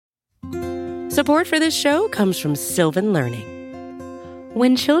Support for this show comes from Sylvan Learning.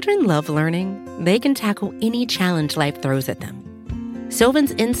 When children love learning, they can tackle any challenge life throws at them.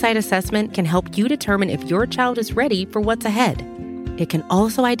 Sylvan's Insight Assessment can help you determine if your child is ready for what's ahead. It can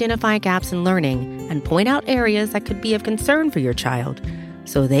also identify gaps in learning and point out areas that could be of concern for your child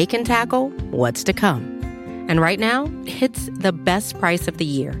so they can tackle what's to come. And right now, it's the best price of the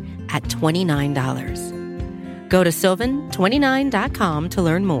year at $29. Go to sylvan29.com to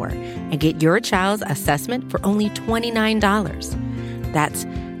learn more and get your child's assessment for only $29. That's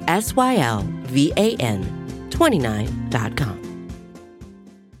SYLVAN 29.com.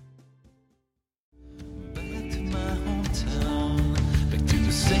 Back to my hometown, back to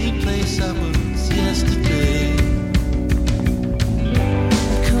the same place I was yesterday.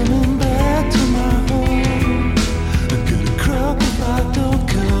 Coming back to my home, a good crop if I don't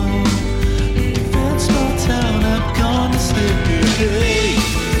go. That small town, I'm gonna stay here.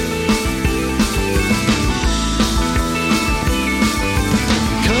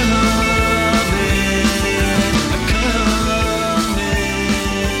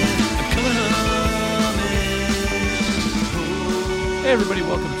 Hey everybody,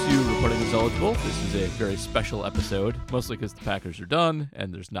 welcome to Reporting as Eligible. This is a very special episode, mostly because the Packers are done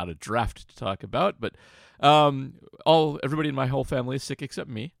and there's not a draft to talk about, but everybody in my whole family is sick except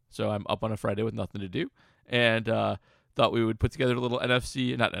me, so I'm up on a Friday with nothing to do, and thought we would put together a little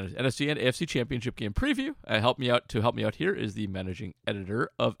NFC and AFC Championship game preview. To help me out here is the managing editor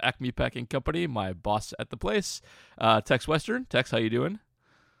of Acme Packing Company, my boss at the place, Tex Western. Tex, how you doing?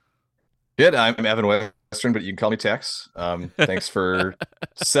 Good. I'm Evan Western, but you can call me Tex. Thanks for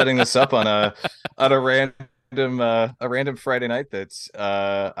setting this up on a random Friday night that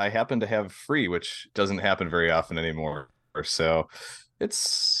I happen to have free, which doesn't happen very often anymore. So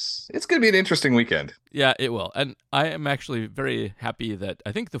it's going to be an interesting weekend. Yeah, it will. And I am actually very happy that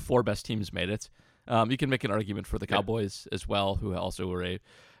I think the four best teams made it. You can make an argument for the Cowboys as well, who also were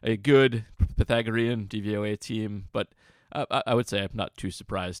a good Pythagorean DVOA team, but I would say I'm not too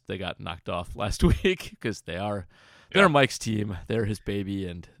surprised they got knocked off last week because they're Mike's team, they're his baby,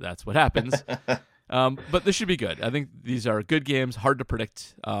 and that's what happens. But this should be good. I think these are good games, hard to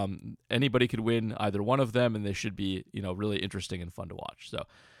predict. Anybody could win either one of them, and they should be really interesting and fun to watch. So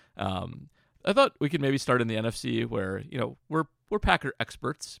I thought we could maybe start in the NFC where we're Packer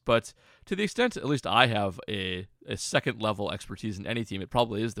experts, but to the extent at least I have a second level expertise in any team, it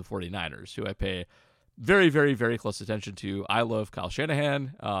probably is the 49ers, who I pay very, very, very close attention to. I love Kyle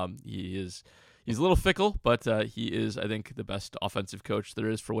Shanahan. He's a little fickle, but he is, I think, the best offensive coach there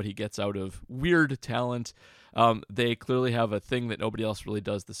is for what he gets out of weird talent. They clearly have a thing that nobody else really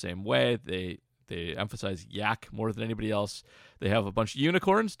does the same way. They emphasize yak more than anybody else. They have a bunch of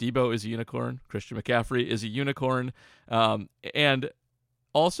unicorns. Debo is a unicorn. Christian McCaffrey is a unicorn. And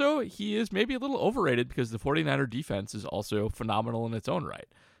also, he is maybe a little overrated because the 49er defense is also phenomenal in its own right.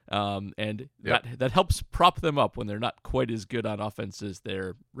 That helps prop them up when they're not quite as good on offense as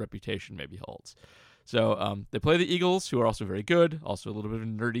their reputation maybe holds. So they play the Eagles, who are also very good, also a little bit of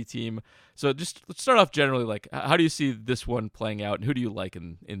a nerdy team. So just let's start off generally, like, how do you see this one playing out, and who do you like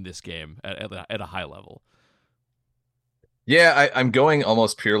in this game at a high level? Yeah, I'm going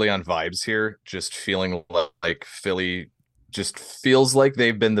almost purely on vibes here, just feeling like Philly just feels like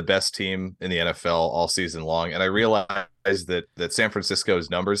they've been the best team in the NFL all season long. And I realize that San Francisco's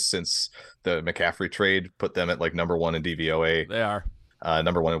numbers since the McCaffrey trade put them at like number one in DVOA. They are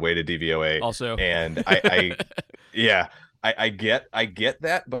number one in weighted DVOA also. And I get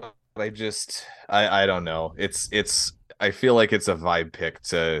that, but I don't know. I feel like it's a vibe pick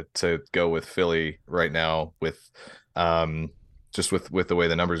to go with Philly right now with, just with the way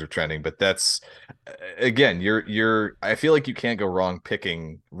the numbers are trending. But that's, again, I feel like you can't go wrong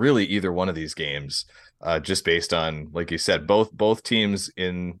picking really either one of these games, just based on, like you said, both teams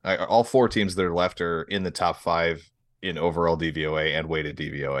all four teams that are left are in the top 5 in overall DVOA and weighted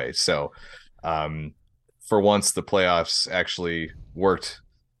DVOA. So for once the playoffs actually worked,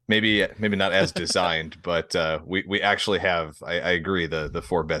 maybe not as designed, but we actually have, I agree, the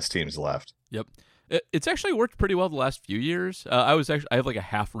 4 best teams left. Yep. It's actually worked pretty well the last few years. I have like a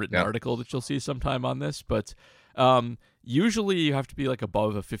half-written article that you'll see sometime on this, but usually you have to be like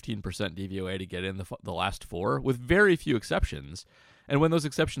above a 15% DVOA to get in the last 4, with very few exceptions. And when those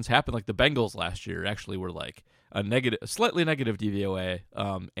exceptions happen, like the Bengals last year actually were like a slightly negative DVOA,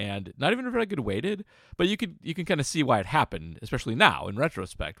 and not even very good weighted, but you can kind of see why it happened, especially now in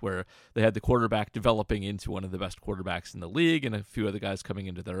retrospect, where they had the quarterback developing into one of the best quarterbacks in the league and a few other guys coming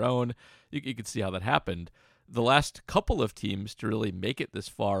into their own. You could see how that happened. the last couple of teams to really make it this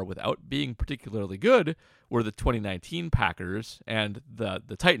far without being particularly good were the 2019 Packers and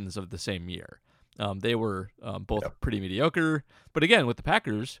the Titans of the same year. They were both pretty mediocre. But again, with the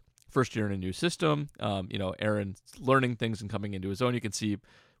Packers, first year in a new system, Aaron's learning things and coming into his own. You can see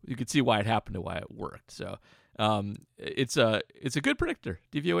why it happened and why it worked. So it's a good predictor.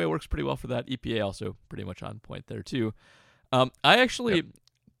 DVOA works pretty well for that. EPA also pretty much on point there too.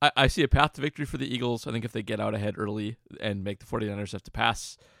 I see a path to victory for the Eagles. I think if they get out ahead early and make the 49ers have to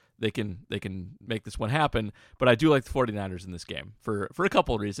pass, they can make this one happen. But I do like the 49ers in this game for a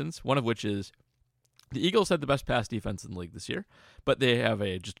couple of reasons. One of which is the Eagles had the best pass defense in the league this year, but they have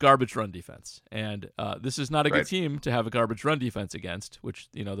a just garbage run defense. And this is not a good team to have a garbage run defense against, which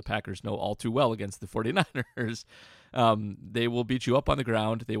the Packers know all too well against the 49ers. They will beat you up on the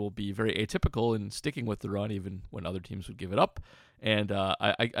ground. They will be very atypical in sticking with the run, even when other teams would give it up. And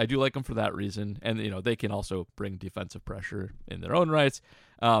I do like them for that reason. And, they can also bring defensive pressure in their own rights.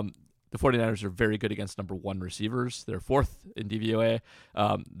 The 49ers are very good against number one receivers. They're fourth in DVOA.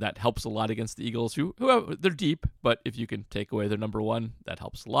 That helps a lot against the Eagles, who they're deep, but if you can take away their number one, that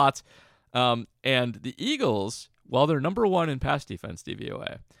helps a lot. And the Eagles, while they're number one in pass defense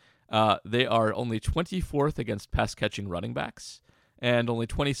DVOA, they are only 24th against pass-catching running backs and only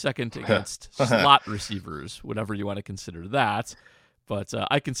 22nd against slot receivers, whatever you want to consider that. But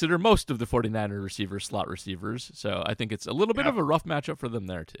I consider most of the 49er receivers slot receivers, so I think it's a little bit of a rough matchup for them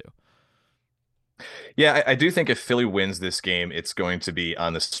there, too. Yeah, I do think if Philly wins this game, it's going to be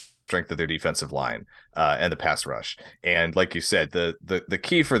on the strength of their defensive line and the pass rush. And like you said, the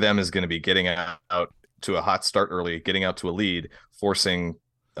key for them is going to be getting out to a hot start early, getting out to a lead, forcing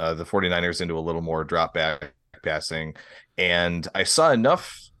the 49ers into a little more drop back passing. And I saw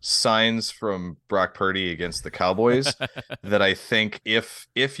enough signs from Brock Purdy against the Cowboys that I think if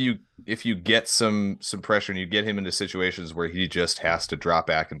you get some pressure and you get him into situations where he just has to drop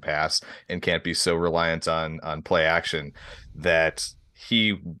back and pass and can't be so reliant on play action, that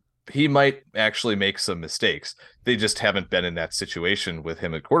he might actually make some mistakes. They just haven't been in that situation with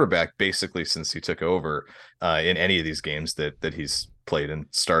him at quarterback basically since he took over in any of these games that he's played and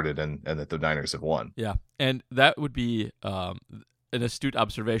started and that the Niners have won. Yeah, and that would be an astute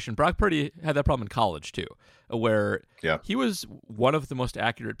observation. Brock Purdy had that problem in college too, where he was one of the most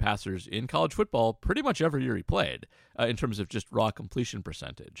accurate passers in college football pretty much every year he played in terms of just raw completion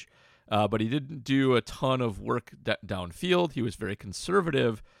percentage. But he didn't do a ton of work downfield. He was very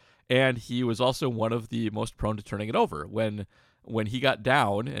conservative, and he was also one of the most prone to turning it over. When he got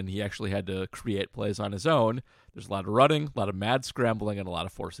down and he actually had to create plays on his own, there's a lot of running, a lot of mad scrambling, and a lot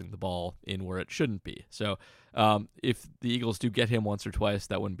of forcing the ball in where it shouldn't be. So if the Eagles do get him once or twice,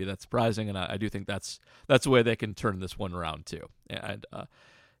 that wouldn't be that surprising, and I do think that's a way they can turn this one around too. And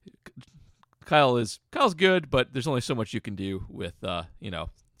Kyle's good, but there's only so much you can do with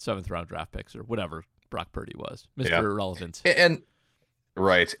 7th round draft picks or whatever Brock Purdy was, Mr. Irrelevant.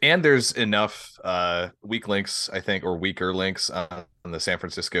 Right. And there's enough weak links, I think, or weaker links on the San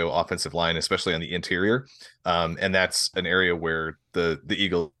Francisco offensive line, especially on the interior. And that's an area where the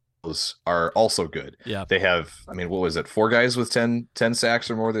Eagles are also good. Yeah. They have, what was it? 4 guys with 10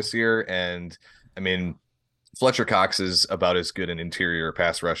 sacks or more this year. And Fletcher Cox is about as good an interior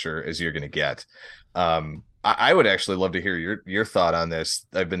pass rusher as you're going to get. I would actually love to hear your thought on this.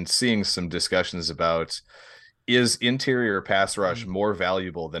 I've been seeing some discussions about, is interior pass rush more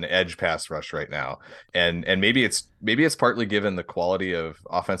valuable than edge pass rush right now? And maybe it's partly given the quality of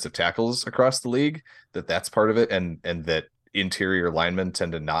offensive tackles across the league that's part of it, and that interior linemen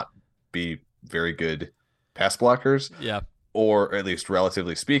tend to not be very good pass blockers. Yeah. Or at least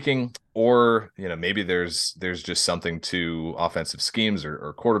relatively speaking, or maybe there's just something to offensive schemes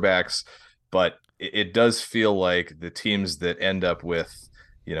or quarterbacks, but it does feel like the teams that end up with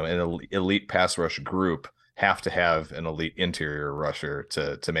an elite pass rush group have to have an elite interior rusher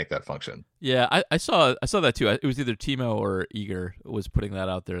to make that function. Yeah, I saw that too. It was either Timo or Eager was putting that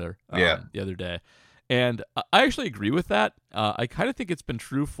out there the other day. And I actually agree with that. I kind of think it's been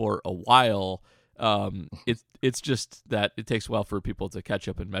true for a while. It's just that it takes a while for people to catch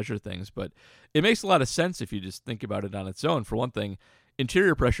up and measure things, but it makes a lot of sense if you just think about it on its own. For one thing,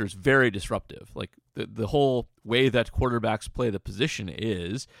 interior pressure is very disruptive. Like the whole way that quarterbacks play the position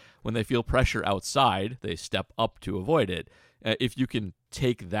is when they feel pressure outside, they step up to avoid it. If you can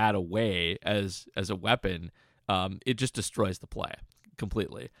take that away as a weapon, it just destroys the play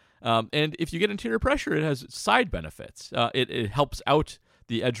completely. And if you get interior pressure, it has side benefits. It helps out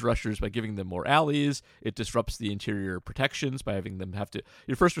the edge rushers by giving them more alleys. It disrupts the interior protections by having them have to.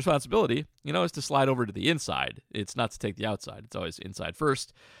 Your first responsibility, is to slide over to the inside. It's not to take the outside. It's always inside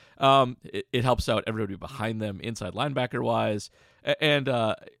first. It helps out everybody behind them, inside linebacker wise. And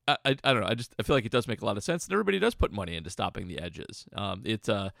I don't know. I feel like it does make a lot of sense, and everybody does put money into stopping the edges.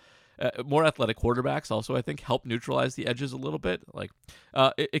 More athletic quarterbacks also, I think, help neutralize the edges a little bit. Like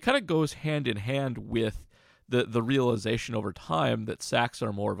it kind of goes hand in hand with the realization over time that sacks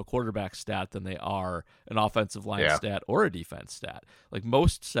are more of a quarterback stat than they are an offensive line stat or a defense stat. Like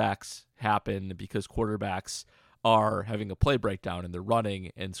most sacks happen because quarterbacks are having a play breakdown and they're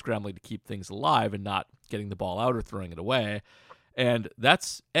running and scrambling to keep things alive and not getting the ball out or throwing it away. And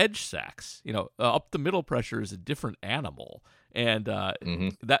that's edge sacks. Up the middle pressure is a different animal, and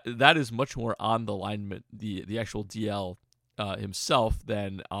that is much more on the lineman, the actual DL himself,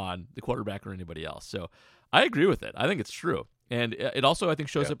 than on the quarterback or anybody else. So I agree with it. I think it's true, and it also I think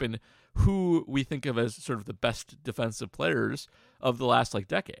shows up in who we think of as sort of the best defensive players of the last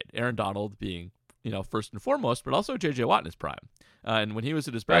decade. Aaron Donald being first and foremost, but also J.J. Watt in his prime. And when he was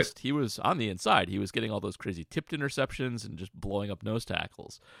at his best, he was on the inside. He was getting all those crazy tipped interceptions and just blowing up nose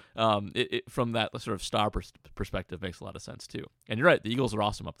tackles. From that sort of star perspective, makes a lot of sense too. And you're right, the Eagles are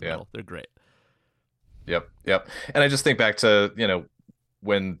awesome up the middle. They're great. Yep. And I just think back to,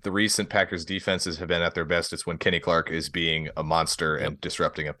 when the recent Packers defenses have been at their best, it's when Kenny Clark is being a monster and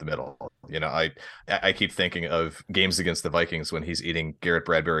disrupting up the middle. I keep thinking of games against the Vikings when he's eating Garrett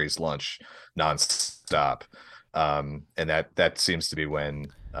Bradbury's lunch nonstop. And that seems to be when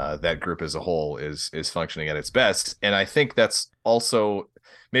that group as a whole is functioning at its best. And I think that's also,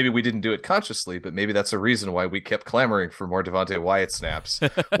 maybe we didn't do it consciously, but maybe that's a reason why we kept clamoring for more Devontae Wyatt snaps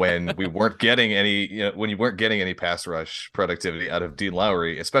when we weren't getting any, when you weren't getting any pass rush productivity out of Dean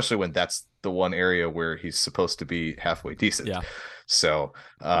Lowry, especially when that's the one area where he's supposed to be halfway decent. Yeah. So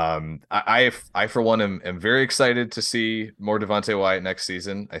I for one am very excited to see more Devontae Wyatt next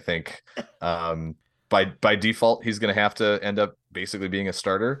season. I think by default, he's going to have to end up basically being a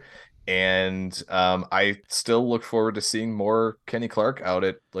starter. And I still look forward to seeing more Kenny Clark out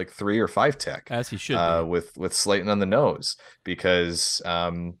at 3 or 5 tech, as he should with Slayton on the nose, because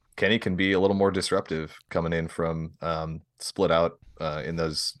Kenny can be a little more disruptive coming in from split out in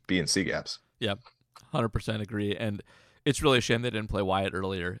those B and C gaps. Yep, 100% agree. And it's really a shame they didn't play Wyatt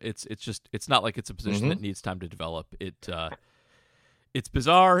earlier. It's not like it's a position that needs time to develop. It's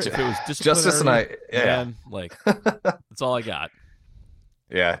bizarre. If it was Justice and I, that's all I got.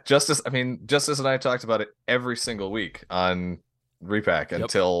 Yeah, Justice and I talked about it every single week on Repack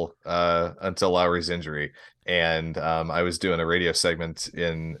until Lowry's injury. And I was doing a radio segment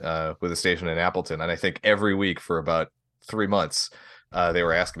with a station in Appleton, and I think every week for about 3 months, they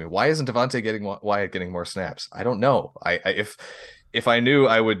were asking me, why isn't Devontae Wyatt getting more snaps? I don't know. If I knew,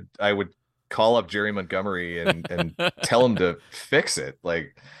 I would call up Jerry Montgomery and tell him to fix it.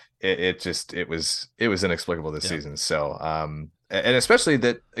 It was inexplicable this season. So and especially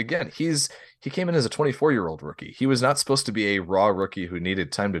that, again, he came in as a 24-year-old rookie. He was not supposed to be a raw rookie who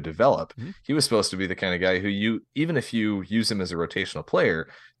needed time to develop. Mm-hmm. He was supposed to be the kind of guy who even if you use him as a rotational player,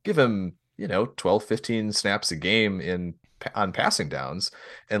 give him 12, 15 snaps a game on passing downs,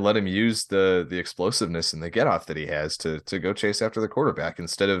 and let him use the explosiveness and the get off that he has to go chase after the quarterback,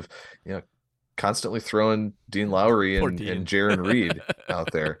 instead of constantly throwing Dean Lowry and Jaron Reed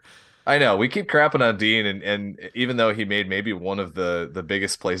out there. I know we keep crapping on Dean, and even though he made maybe one of the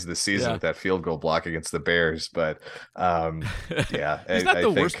biggest plays of the season with that field goal block against the Bears, but he's not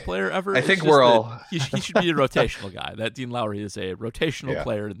the worst player ever. I think we're all he should be a rotational guy. That Dean Lowry is a rotational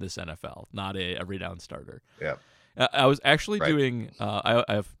player in this NFL, not a every down starter. Yeah. I was actually doing. I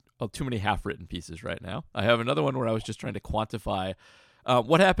have too many half-written pieces right now. I have another one where I was just trying to quantify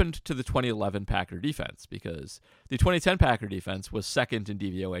what happened to the 2011 Packer defense, because the 2010 Packer defense was second in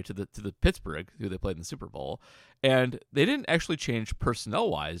DVOA to the Pittsburgh, who they played in the Super Bowl, and they didn't actually change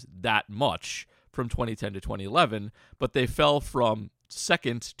personnel-wise that much from 2010 to 2011, but they fell from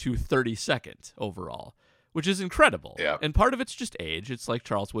second to 32nd overall, which is incredible. Yeah. And part of it's just age. It's like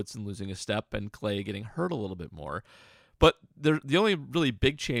Charles Woodson losing a step and Clay getting hurt a little bit more. But the only really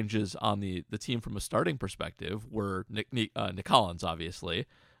big changes on the team from a starting perspective were Nick Collins, obviously,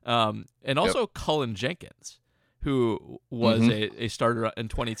 and also Cullen Jenkins, who was a starter in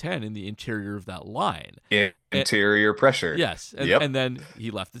 2010 in the interior of that line. Interior pressure. Yes. And then he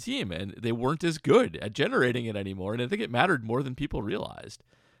left the team, and they weren't as good at generating it anymore, and I think it mattered more than people realized.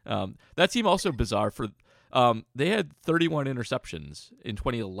 That team also bizarre for... they had 31 interceptions in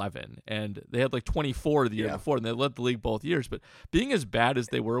 2011, and they had 24 the year before, and they led the league both years. But being as bad as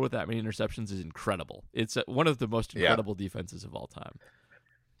they were with that many interceptions is incredible. It's one of the most incredible defenses of all time.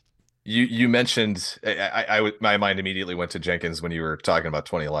 You mentioned my mind immediately went to Jenkins when you were talking about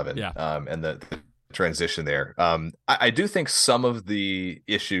 2011, Yeah. And the transition there. I do think some of the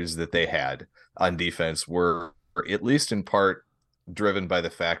issues that they had on defense were at least in part driven by the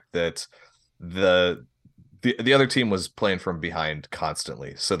fact that the other team was playing from behind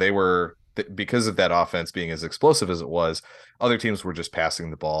constantly. So they were, because of that offense being as explosive as it was, other teams were just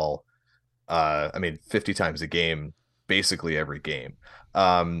passing the ball. I mean, 50 times a game, basically every game.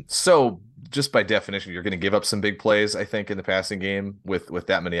 So just by definition, you're going to give up some big plays, I think, in the passing game with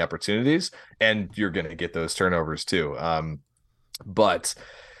that many opportunities, and you're going to get those turnovers too. But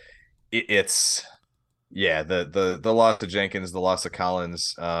it's yeah, the loss to Jenkins, the loss to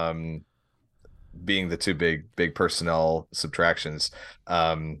Collins, being the two big personnel subtractions.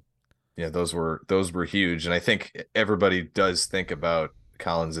 Yeah, those were huge, and I think everybody does think about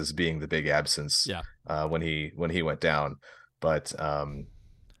Collins as being the big absence. Yeah. When he went down, but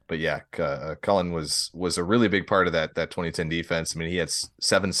yeah, Cullen was a really big part of that 2010 defense. I mean, he had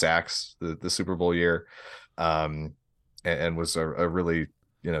 7 sacks the Super Bowl year, and was a really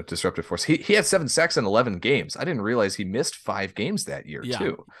disruptive force. He had 7 sacks in 11 games. I didn't realize he missed 5 games that year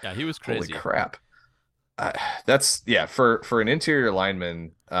too. Yeah, he was crazy. Holy crap. That's for an interior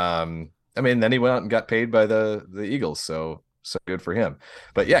lineman. I mean, then he went out and got paid by the Eagles, so good for him.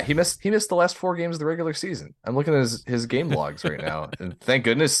 But yeah, he missed the last 4 games of the regular season. I'm looking at his game logs right now, and thank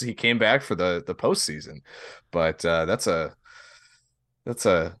goodness he came back for the postseason. But that's a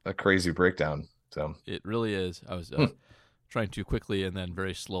crazy breakdown. So it really is. I was trying to quickly and then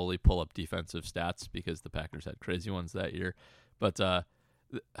very slowly pull up defensive stats because the Packers had crazy ones that year. But darn,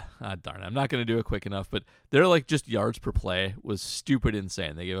 I'm not going to do it quick enough. But they're like just yards per play was stupid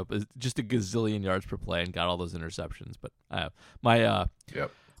insane. They gave up just a gazillion yards per play and got all those interceptions. But my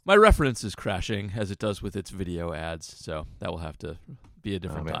reference is crashing as it does with its video ads, so that will have to be a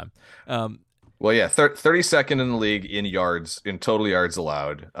different time. Well, yeah, 32nd in the league in yards, in total yards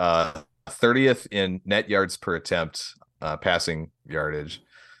allowed, 30th in net yards per attempt, passing yardage,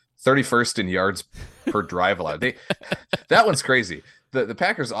 31st in yards per drive allowed. That one's crazy. The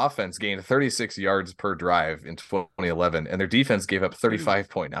Packers offense gained 36 yards per drive in 2011, and their defense gave up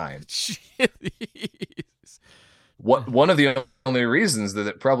 35.9. One of the only reasons that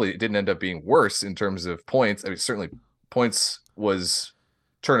it probably didn't end up being worse in terms of points, I mean, certainly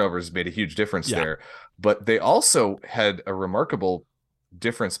turnovers made a huge difference there, but they also had a remarkable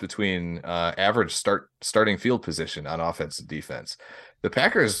difference between average starting field position on offense and defense. The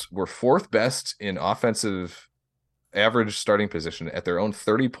Packers were 4th best in offensive average starting position at their own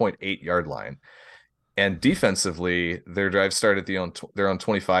 30.8 yard line, and defensively their drive started at their own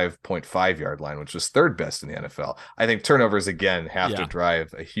 25.5 yard line, which was 3rd best in the NFL. I think turnovers again have to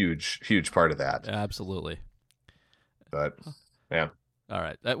drive a huge part of that. Absolutely. But yeah. All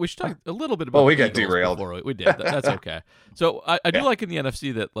right. We should talk a little bit about we got derailed. We did. That's okay. So I do like in the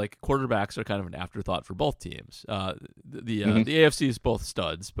NFC that like quarterbacks are kind of an afterthought for both teams. The AFC is both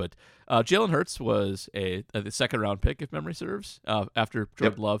studs, but Jalen Hurts was the 2nd round pick, if memory serves, after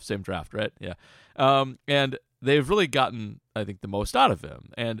Jordan Love, same draft, right? Yeah. And they've really gotten, I think, the most out of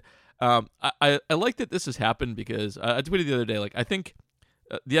him. And I like that this has happened because I tweeted the other day, like, I think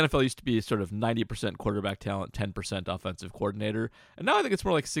the NFL used to be sort of 90% quarterback talent, 10% offensive coordinator. And now I think it's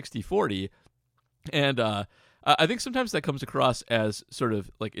more like 60-40. And I think sometimes that comes across as sort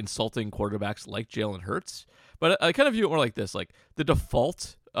of like insulting quarterbacks like Jalen Hurts. But I kind of view it more like this. Like the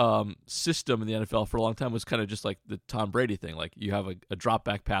default system in the NFL for a long time was kind of just like the Tom Brady thing. Like you have a drop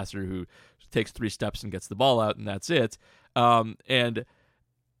back passer who takes 3 steps and gets the ball out, and that's it. And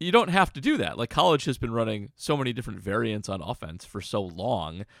you don't have to do that. Like college has been running so many different variants on offense for so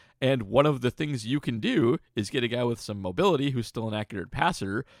long. And one of the things you can do is get a guy with some mobility who's still an accurate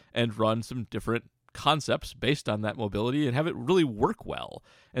passer and run some different concepts based on that mobility and have it really work well.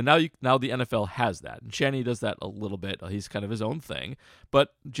 And now the NFL has that. And Shanny does that a little bit. He's kind of his own thing.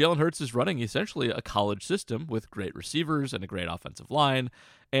 But Jalen Hurts is running essentially a college system with great receivers and a great offensive line,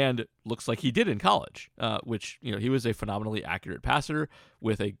 and looks like he did in college, which, he was a phenomenally accurate passer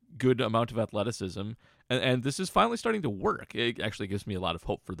with a good amount of athleticism. And this is finally starting to work. It actually gives me a lot of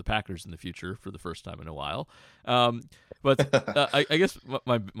hope for the Packers in the future for the first time in a while. But I guess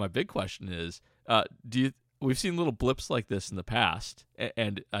my big question is, we've seen little blips like this in the past,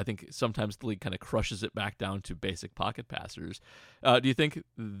 and I think sometimes the league kind of crushes it back down to basic pocket passers. Do you think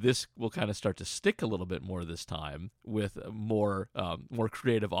this will kind of start to stick a little bit more this time with more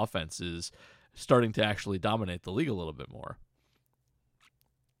creative offenses starting to actually dominate the league a little bit more?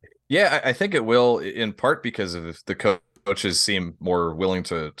 Yeah, I think it will, in part because of the coaches seem more willing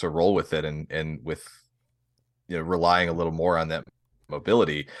to roll with it and with relying a little more on that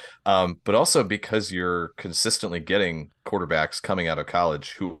mobility, but also because you're consistently getting quarterbacks coming out of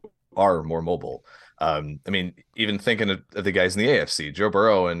college who are more mobile. I mean, even thinking of the guys in the AFC, Joe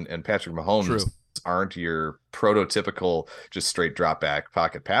Burrow and Patrick Mahomes True. aren't your prototypical just straight drop back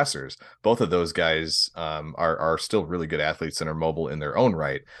pocket passers. Both of those guys are still really good athletes and are mobile in their own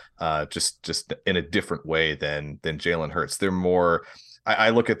right, just in a different way than Jalen Hurts. They're more.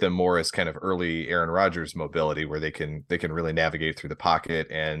 I look at them more as kind of early Aaron Rodgers mobility, where they can really navigate through the pocket,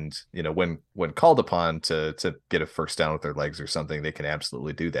 and when called upon to get a first down with their legs or something, they can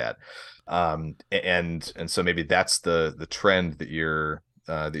absolutely do that. And so maybe that's the trend that you're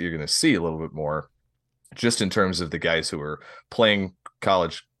going to see a little bit more, just in terms of the guys who are playing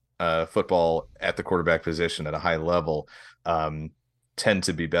college football at the quarterback position at a high level. Tend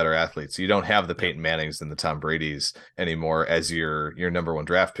to be better athletes. You don't have the Peyton Mannings and the Tom Brady's anymore as your number one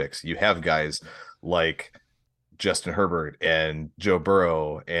draft picks. You have guys like Justin Herbert and Joe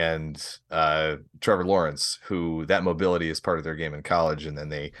Burrow and Trevor Lawrence, who that mobility is part of their game in college, and then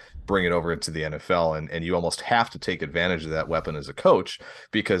they bring it over into the NFL, and you almost have to take advantage of that weapon as a coach,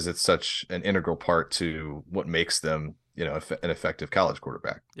 because it's such an integral part to what makes them, an effective college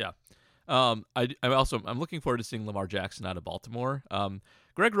quarterback. Yeah. I'm looking forward to seeing Lamar Jackson out of Baltimore.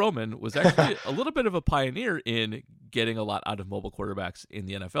 Greg Roman was actually a little bit of a pioneer in getting a lot out of mobile quarterbacks in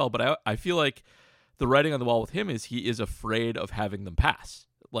the NFL, but I feel like the writing on the wall with him is he is afraid of having them pass.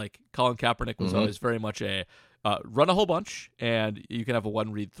 Like Colin Kaepernick was always very much a run a whole bunch and you can have a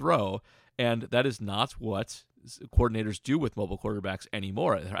one-read throw, and that is not what coordinators do with mobile quarterbacks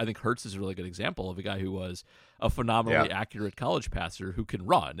anymore. I think Hurts is a really good example of a guy who was a phenomenally accurate college passer who can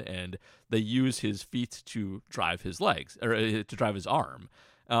run, and they use his feet to drive his legs, or to drive his arm.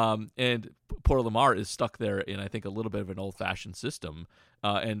 And poor Lamar is stuck there in, I think, a little bit of an old-fashioned system,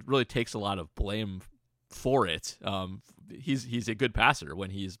 and really takes a lot of blame for it. He's a good passer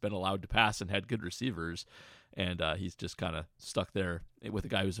when he's been allowed to pass and had good receivers, and he's just kind of stuck there with a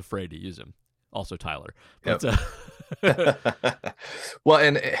guy who's afraid to use him. Also Tyler. But, well,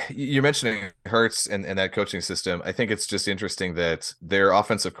 and you're mentioning Hurts and that coaching system. I think it's just interesting that their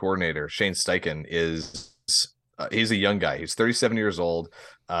offensive coordinator, Shane Steichen, he's a young guy. He's 37 years old.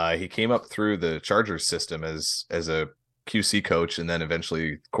 He came up through the Chargers system as a QC coach, and then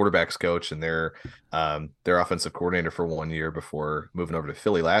eventually quarterbacks coach, and their offensive coordinator for 1 year before moving over to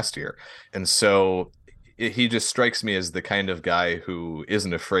Philly last year. And so he just strikes me as the kind of guy who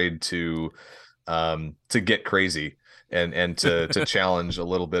isn't afraid to get crazy and to challenge a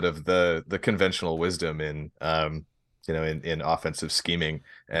little bit of the conventional wisdom in offensive scheming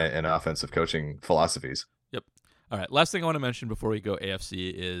and offensive coaching philosophies. Yep. All right. Last thing I want to mention before we go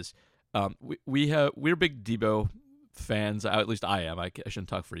AFC is we're big Debo fans. At least I am. I shouldn't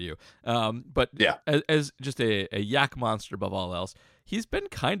talk for you. But yeah, as just a yak monster above all else, he's been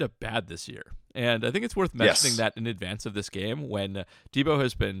kind of bad this year. And I think it's worth mentioning that in advance of this game, when Debo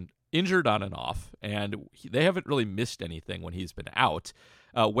has been injured on and off, and they haven't really missed anything when he's been out.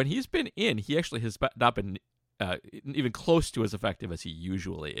 When he's been in, he actually has not been even close to as effective as he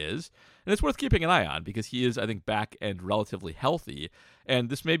usually is. And it's worth keeping an eye on, because he is, I think, back and relatively healthy. And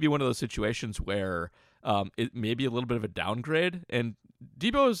this may be one of those situations where it may be a little bit of a downgrade. And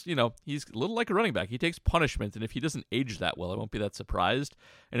Debo's, he's a little like a running back. He takes punishment, and if he doesn't age that well, I won't be that surprised.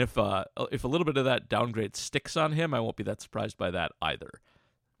 And if a little bit of that downgrade sticks on him, I won't be that surprised by that either.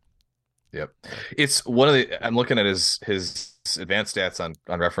 Yep. It's I'm looking at his advanced stats on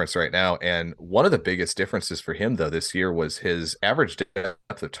reference right now. And one of the biggest differences for him, though, this year was his average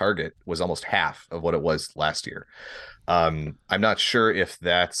depth of target was almost half of what it was last year. I'm not sure if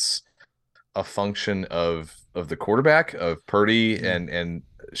that's a function of the quarterback, of Purdy and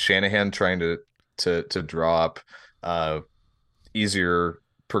Shanahan trying to draw up easier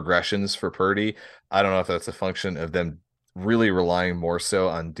progressions for Purdy. I don't know if that's a function of them really relying more so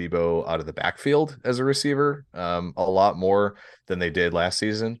on Debo out of the backfield as a receiver, a lot more than they did last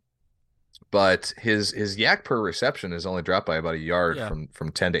season. But his yak per reception is only dropped by about a yard from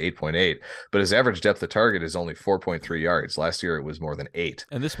 10 to 8.8, but his average depth of target is only 4.3 yards. Last year it was more than 8.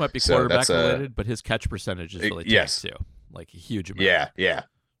 And this might be quarterback related, but his catch percentage is really tight too, like a huge amount. Yeah.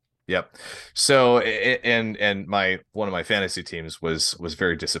 Yep. So and one of my fantasy teams was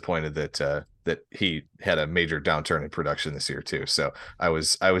very disappointed that he had a major downturn in production this year too. So I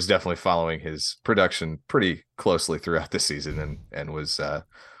was definitely following his production pretty closely throughout the season and was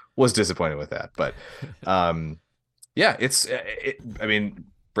disappointed with that. But I mean,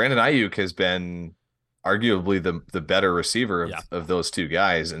 Brandon Ayuk has been arguably the better receiver of those two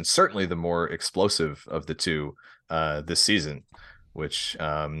guys, and certainly the more explosive of the two this season, which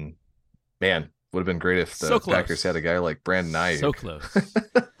man, Would have been great if the So close. Packers had a guy like Brandon Ayuk. So close.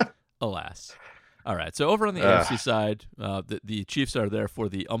 Alas. All right, so over on the AFC side, the Chiefs are there for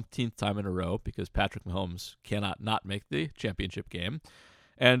the umpteenth time in a row because Patrick Mahomes cannot not make the championship game.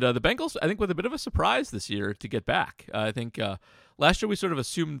 And the Bengals, I think, with a bit of a surprise this year to get back. I think last year we sort of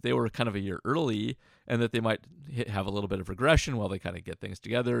assumed they were kind of a year early and that they might have a little bit of regression while they kind of get things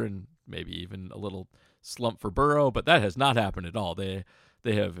together and maybe even a little slump for Burrow, but that has not happened at all. They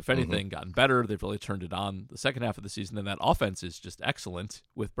have, if anything, gotten better. They've really turned it on the second half of the season, and that offense is just excellent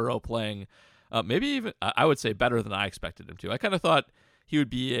with Burrow playing maybe even, I would say, better than I expected him to. I kind of thought he would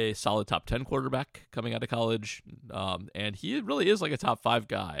be a solid top 10 quarterback coming out of college, and he really is like a top 5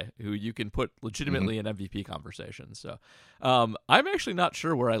 guy who you can put legitimately in MVP conversations. So I'm actually not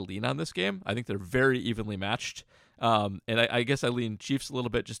sure where I lean on this game. I think they're very evenly matched, and I guess I lean Chiefs a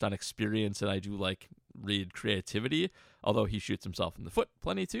little bit just on experience, and I do like Reed creativity, although he shoots himself in the foot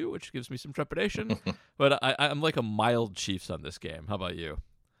plenty too, which gives me some trepidation. But I'm like a mild Chiefs on this game. How about you?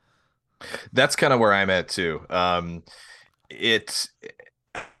 That's kind of where I'm at too. I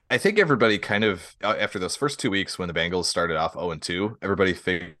think everybody kind of, after those first 2 weeks when the Bengals started off 0-2, everybody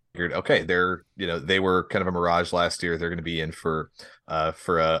figured, okay, they were kind of a mirage last year. They're going to be in for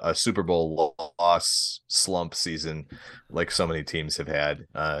a Super Bowl loss slump season, like so many teams have had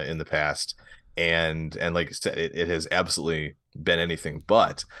in the past. And like I said, it has absolutely been anything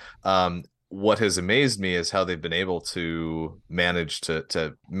but. What has amazed me is how they've been able to manage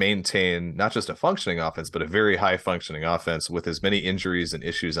to maintain not just a functioning offense, but a very high functioning offense with as many injuries and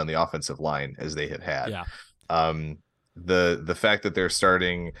issues on the offensive line as they have had. Yeah. The fact that they're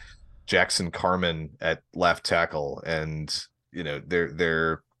starting Jackson Carman at left tackle, and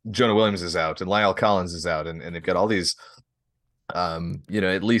they're Jonah Williams is out and Lyle Collins is out, and they've got all these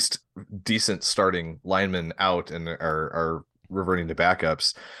at least decent starting linemen out and are reverting to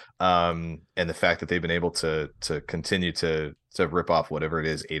backups. And the fact that they've been able to continue to rip off whatever it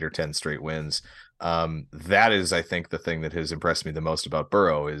is, 8 or 10 straight wins. That is, I think, the thing that has impressed me the most about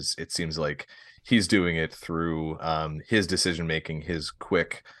Burrow is it seems like he's doing it through his decision-making, his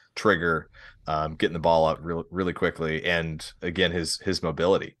quick trigger, getting the ball out really quickly. And again, his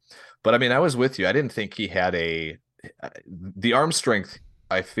mobility. But I mean, I was with you. I didn't think he had the arm strength.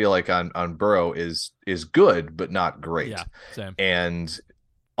 I feel like on Burrow is good, but not great. Yeah, same. And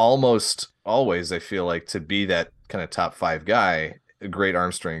almost always I feel like to be that kind of top 5 guy, a great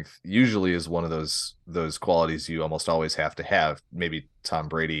arm strength usually is one of those qualities you almost always have to have, maybe Tom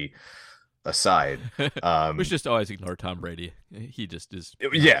Brady aside. We should just always ignore Tom Brady. He just is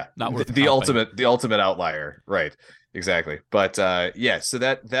not worth the ultimate outlier. Right. Exactly. But so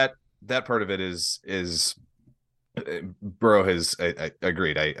that part of it is Burrow has I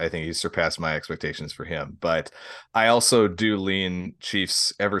agreed. I think he's surpassed my expectations for him, but I also do lean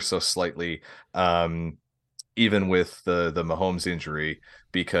Chiefs ever so slightly, even with the Mahomes injury,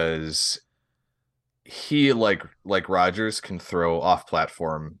 because he like Rodgers can throw off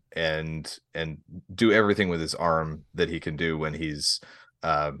platform and do everything with his arm that he can do when he's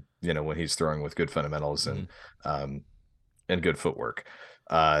when he's throwing with good fundamentals and good footwork.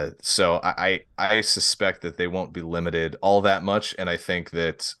 So I suspect that they won't be limited all that much, and I think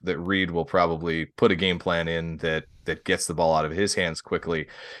that Reed will probably put a game plan in that gets the ball out of his hands quickly.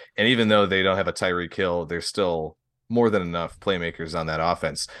 And even though they don't have a Tyreek Hill, there's still more than enough playmakers on that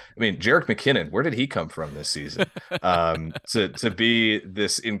offense. I mean, Jerick McKinnon, where did he come from this season? To be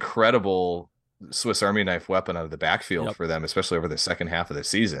this incredible Swiss Army knife weapon out of the backfield for them, especially over the second half of the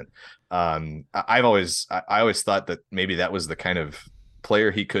season. I always thought that maybe that was the kind of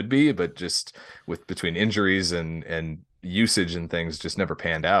player he could be, but just between injuries and usage and things, just never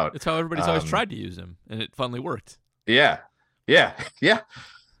panned out. It's how everybody's always tried to use him, and it finally worked. Yeah.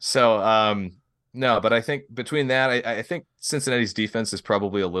 So no, but I think between that, I think Cincinnati's defense is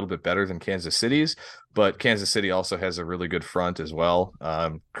probably a little bit better than Kansas City's, but Kansas City also has a really good front as well.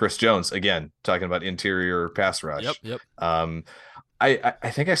 Chris Jones, again, talking about interior pass rush. Yep. I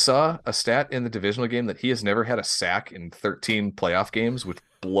think I saw a stat in the divisional game that he has never had a sack in 13 playoff games, which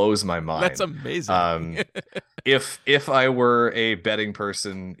blows my mind. That's amazing. If I were a betting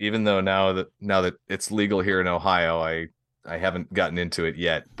person, even though now that it's legal here in Ohio, I haven't gotten into it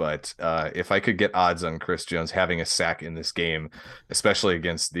yet, but if I could get odds on Chris Jones having a sack in this game, especially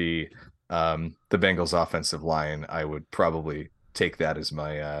against the Bengals offensive line, I would probably take that as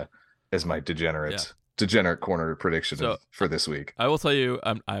my degenerate corner prediction for this week. I will tell you,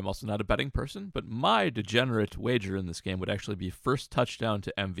 I'm also not a betting person, but my degenerate wager in this game would actually be first touchdown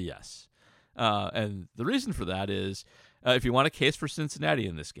to MVS. And the reason for that is, if you want a case for Cincinnati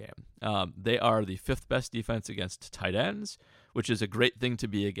in this game, they are the 5th best defense against tight ends, which is a great thing to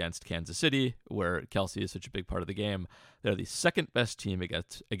be against Kansas City, where Kelsey is such a big part of the game. They're the second best team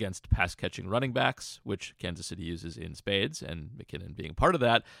against pass-catching running backs, which Kansas City uses in spades, and McKinnon being part of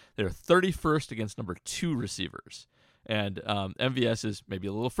that. They're 31st against number 2 receivers. And MVS is maybe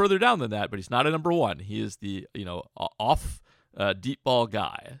a little further down than that, but he's not a number 1. He is the off deep ball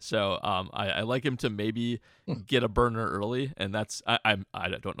guy. So I like him to maybe get a burner early, and that's I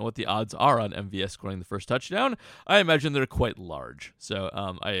don't know what the odds are on MVS scoring the first touchdown. I imagine they're quite large. So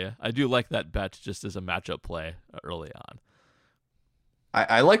I do like that bet just as a matchup play early on.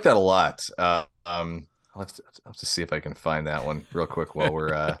 I like that a lot. I'll have to see if I can find that one real quick while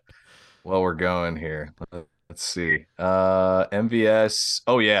we're going here. Let's see. MVS.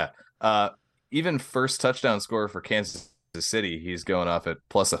 Oh yeah. Even first touchdown scorer for Kansas City, he's going off at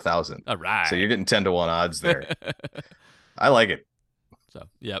plus 1,000. All right. So you're getting 10-1 odds there. I like it. So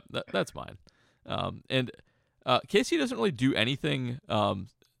yeah, that's fine. And KC doesn't really do anything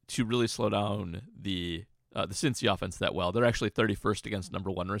to really slow down the Cincy offense that well. They're actually 31st against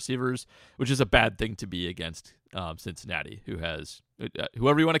number 1 receivers, which is a bad thing to be against Cincinnati, who has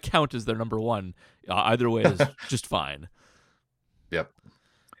whoever you want to count as their number 1. Either way is just fine. Yep.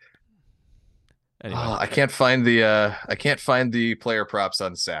 Anyway. I can't find the player props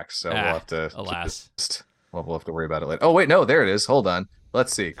on sacks, so we'll have to. Alas, we'll have to worry about it later. Oh wait, no, there it is. Hold on.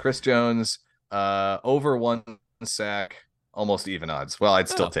 Let's see. Chris Jones, over 1 sack, almost even odds. Well, I'd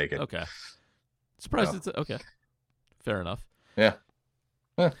still take it. Okay. Surprised it's okay. Fair enough. Yeah.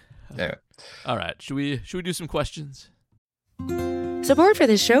 Yeah. All right. Should we do some questions? Support for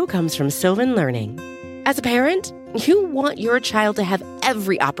this show comes from Sylvan Learning. As a parent, you want your child to have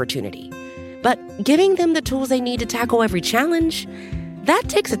every opportunity. But giving them the tools they need to tackle every challenge, that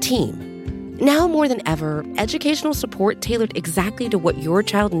takes a team. Now more than ever, educational support tailored exactly to what your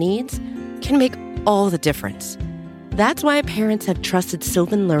child needs can make all the difference. That's why parents have trusted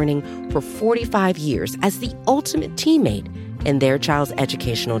Sylvan Learning for 45 years as the ultimate teammate in their child's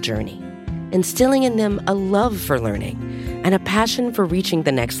educational journey, instilling in them a love for learning and a passion for reaching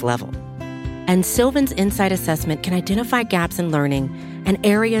the next level. And Sylvan's Insight Assessment can identify gaps in learning and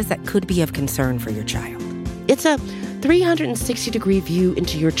areas that could be of concern for your child. It's a 360-degree view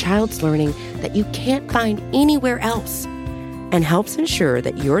into your child's learning that you can't find anywhere else, and helps ensure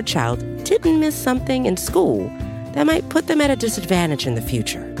that your child didn't miss something in school that might put them at a disadvantage in the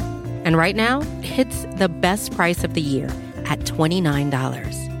future. And right now, it's the best price of the year at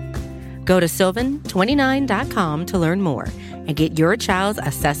 $29. Go to sylvan29.com to learn more and get your child's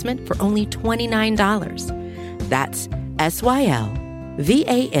assessment for only $29. That's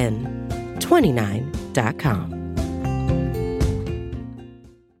SYLVAN29.com.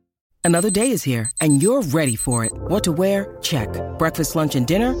 Another day is here, and you're ready for it. What to wear? Check. Breakfast, lunch, and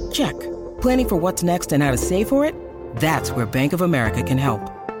dinner? Check. Planning for what's next and how to save for it? That's where Bank of America can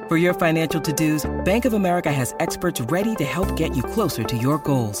help. For your financial to-dos, Bank of America has experts ready to help get you closer to your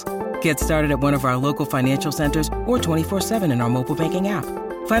goals. Get started at one of our local financial centers or 24/7 in our mobile banking app.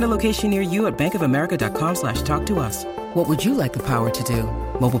 Find a location near you at bankofamerica.com/talktous. What would you like the power to do?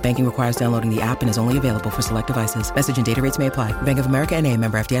 Mobile banking requires downloading the app and is only available for select devices. Message and data rates may apply. Bank of America NA,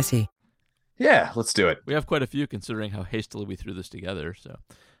 member FDIC. Yeah, let's do it. We have quite a few considering how hastily we threw this together. So,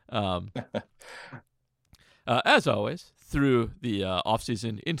 as always, through the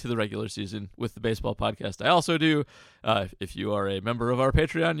off-season into the regular season with the baseball podcast, I also do. If you are a member of our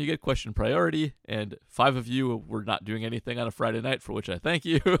Patreon, you get question priority, and 5 of you were not doing anything on a Friday night, for which I thank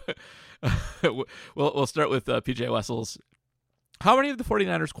you. We'll start with PJ Wessels. How many of the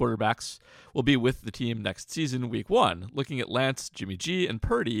 49ers quarterbacks will be with the team next season, week 1? Looking at Lance, Jimmy G, and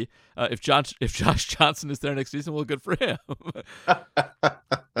Purdy, if Josh Johnson is there next season, well, good for him.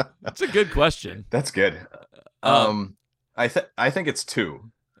 That's a good question. That's good. I think it's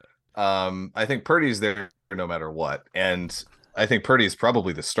 2. I think Purdy's there no matter what, and I think Purdy's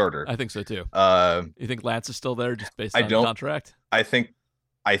probably the starter. I think so too. You think Lance is still there just based on the contract? I think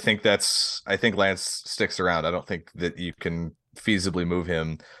Lance sticks around. I don't think that you can feasibly move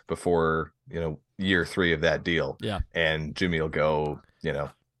him before year 3 of that deal. Yeah, and Jimmy will go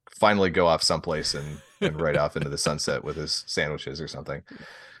finally go off someplace and right off into the sunset with his sandwiches or something.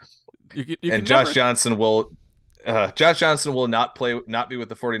 And Josh Johnson will not be with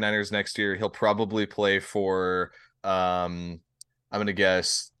the 49ers next year. He'll probably play for I'm going to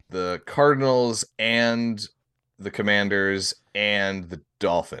guess the Cardinals and the Commanders and the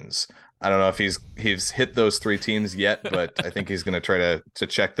Dolphins. I don't know if he's hit those 3 teams yet, but I think he's going to try to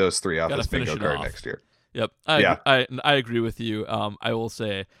check those 3 off his bingo card next year. Yep. I agree with you. I will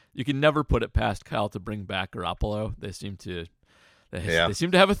say you can never put it past Kyle to bring back Garoppolo. They seem to They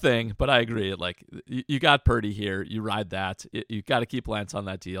seem to have a thing, but I agree. Like, you got Purdy here, you ride that. You got to keep Lance on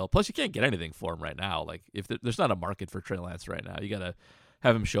that deal. Plus, you can't get anything for him right now. Like, if there's not a market for Trey Lance right now, you got to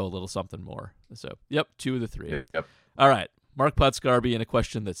have him show a little something more. So, yep, 2 of the 3. Yep. All right, Mark Putscarby, and a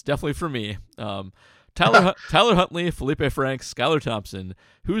question that's definitely for me. Tyler Huntley, Felipe Franks, Skylar Thompson.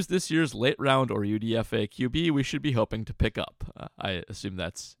 Who's this year's late round or UDFA QB we should be hoping to pick up? I assume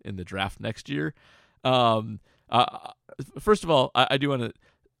that's in the draft next year. First of all, I do want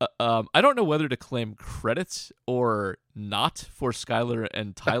to. I don't know whether to claim credit or not for Skylar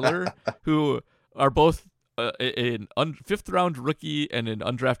and Tyler, who are both an 5th round rookie and an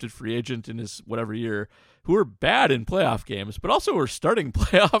undrafted free agent in his whatever year, who are bad in playoff games, but also are starting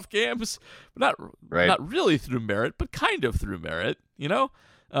playoff games, not really through merit, but kind of through merit, you know?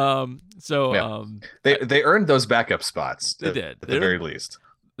 They earned those backup spots. They did. At the very least.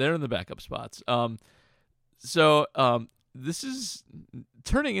 They're in the backup spots. This is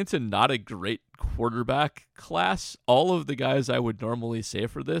turning into not a great quarterback class. All of the guys I would normally say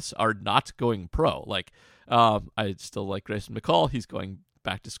for this are not going pro. Like, I still like Grayson McCall. He's going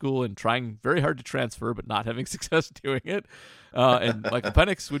back to school and trying very hard to transfer, but not having success doing it. And Michael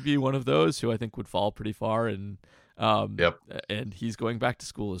Penix would be one of those who I think would fall pretty far. And and he's going back to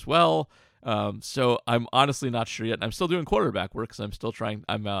school as well. So I'm honestly not sure yet. And I'm still doing quarterback work because I'm still trying.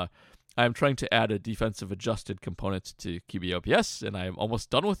 I'm trying to add a defensive adjusted component to QB OPS, and I'm almost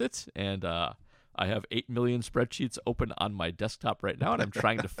done with it. And I have 8 million spreadsheets open on my desktop right now, and I'm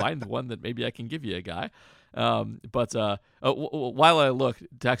trying to find the one that maybe I can give you a guy. But while I look,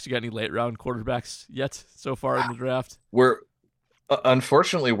 Dax, you got any late round quarterbacks yet so far in the draft?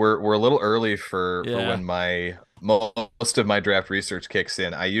 Unfortunately we're a little early for when most of my draft research kicks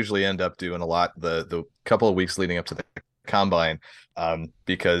in. I usually end up doing a lot the couple of weeks leading up to the combine,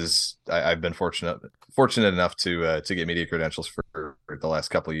 because I've been fortunate enough to get media credentials for the last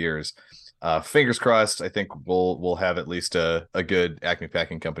couple of years. Fingers crossed. I think we'll have at least a good Acme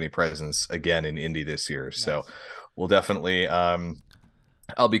Packing Company presence again in Indy this year. Nice. So we'll definitely.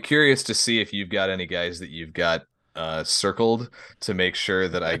 I'll be curious to see if you've got any guys that you've got circled to make sure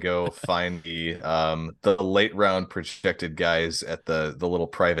that I go find the late round projected guys at the little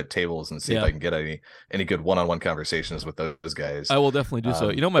private tables and see if I can get any good one-on-one conversations with those guys. I will definitely do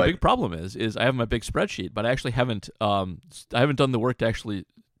so. My big problem is I have my big spreadsheet, but I actually haven't done the work to actually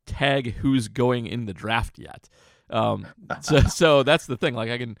tag who's going in the draft yet. So that's the thing.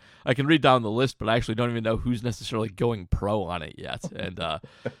 Like, I can read down the list, but I actually don't even know who's necessarily going pro on it yet. And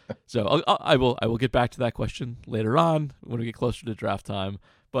so I will get back to that question later on when we get closer to draft time.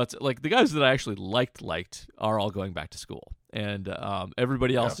 But like, the guys that I actually liked are all going back to school, and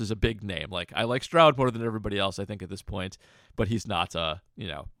everybody else is a big name. Like, I like Stroud more than everybody else, I think, at this point, but he's not a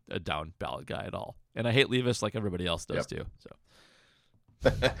down ballot guy at all. And I hate Levis like everybody else does too. So.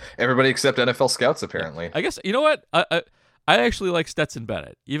 Everybody except NFL scouts, apparently. I guess, you know what? I actually like Stetson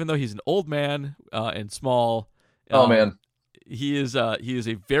Bennett, even though he's an old man and small. Man, he is a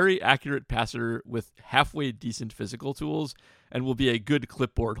very accurate passer with halfway decent physical tools, and will be a good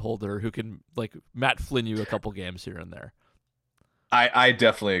clipboard holder who can, like, Matt Flynn you a couple games here and there. I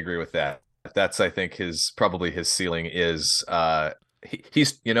definitely agree with that. That's, I think, probably his ceiling is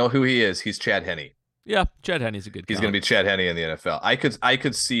he's who he is. He's Chad Henne. Yeah, Chad Henne's a good guy. He's going to be Chad Henne in the NFL. I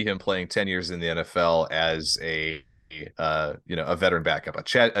could see him playing 10 years in the NFL as a veteran backup, a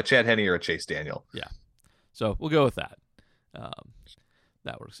Chad Henne or a Chase Daniel. Yeah. So we'll go with that.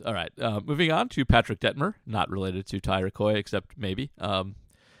 That works. All right. Moving on to Patrick Detmer, not related to Ty Coy, except maybe.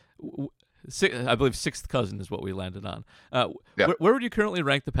 I believe 6th cousin is what we landed on. Where would you currently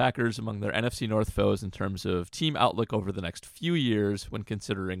rank the Packers among their NFC North foes in terms of team outlook over the next few years when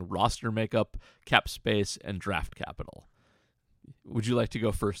considering roster makeup, cap space, and draft capital? Would you like to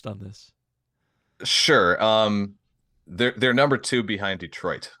go first on this? Sure. They're number 2 behind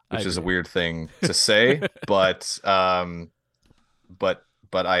Detroit, which is a weird thing to say, but I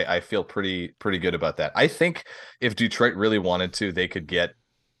feel pretty good about that. I think if Detroit really wanted to, they could get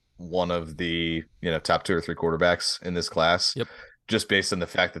one of the top 2 or 3 quarterbacks in this class. Yep. Just based on the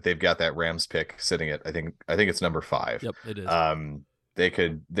fact that they've got that Rams pick sitting at I think it's number 5. Yep, it is.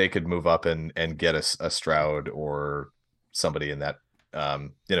 They could move up and get a Stroud or somebody in that.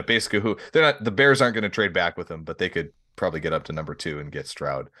 Basically the Bears aren't going to trade back with them, but they could probably get up to number 2 and get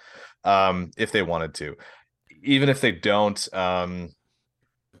Stroud if they wanted to. Even if they don't,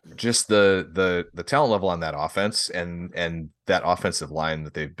 just the talent level on that offense and that offensive line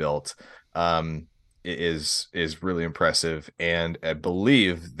that they've built is really impressive, and I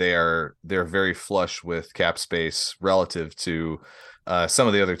believe they're very flush with cap space relative to some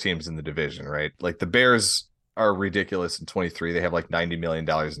of the other teams in the division, right? Like the Bears are ridiculous in 23. They have like $90 million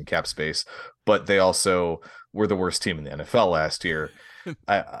in cap space, but they also were the worst team in the NFL last year.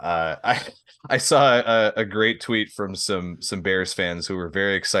 I saw a great tweet from some Bears fans who were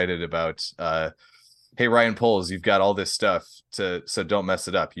very excited about hey, Ryan Poles, you've got all this stuff so don't mess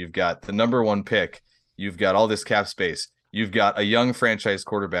it up. You've got the number 1 pick, you've got all this cap space, you've got a young franchise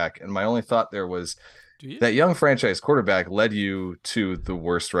quarterback. And my only thought there was that young franchise quarterback led you to the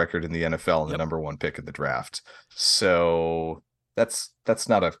worst record in the NFL and the number 1 pick in the draft. So that's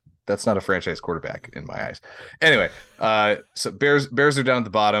not a franchise quarterback in my eyes. Anyway, so Bears are down at the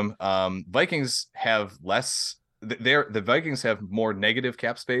bottom. Vikings have less. The Vikings have more negative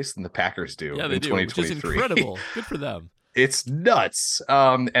cap space than the Packers do. Yeah, they in do, 2023. which is incredible. Good for them. It's nuts.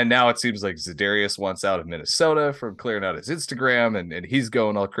 And now it seems like Za'Darius wants out of Minnesota from clearing out his Instagram, and he's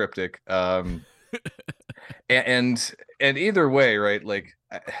going all cryptic. And either way, right? Like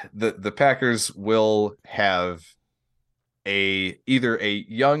the Packers will have either a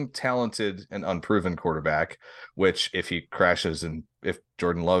young, talented, and unproven quarterback, which if he crashes and if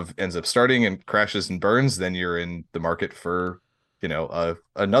Jordan Love ends up starting and crashes and burns, then you're in the market for,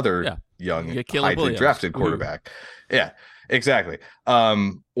 another young, highly drafted quarterback. Yeah, exactly.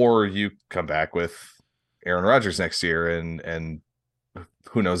 Or you come back with Aaron Rodgers next year and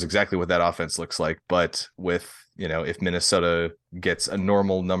who knows exactly what that offense looks like, but with, if Minnesota gets a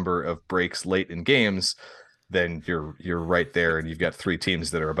normal number of breaks late in games, then you're right there, and you've got 3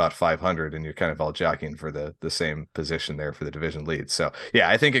 teams that are about 500, and you're kind of all jockeying for the same position there for the division lead. So yeah,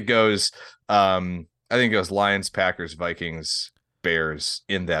 I think it goes Lions, Packers, Vikings, Bears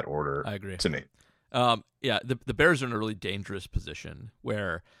in that order. I agree. To me. The Bears are in a really dangerous position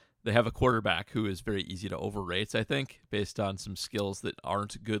where they have a quarterback who is very easy to overrate, I think, based on some skills that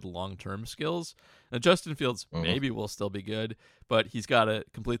aren't good long-term skills. Now, Justin Fields maybe will still be good, but he's got to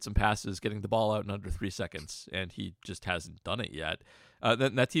complete some passes, getting the ball out in under 3 seconds, and he just hasn't done it yet.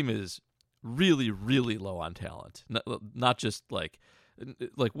 That team is really, really low on talent. Not just like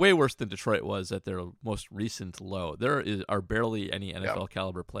way worse than Detroit was at their most recent low. There are barely any NFL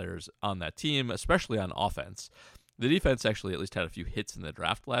caliber players on that team, especially on offense. The defense actually at least had a few hits in the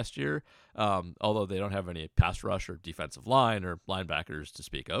draft last year, although they don't have any pass rush or defensive line or linebackers to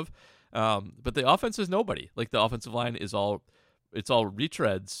speak of. But the offense is nobody. Like, the offensive line is all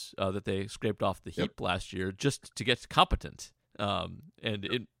retreads that they scraped off the heap last year just to get competent. And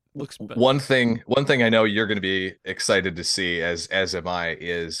it looks better. One thing I know you're going to be excited to see, as am I,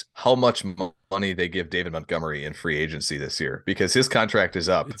 is how much money they give David Montgomery in free agency this year, because his contract is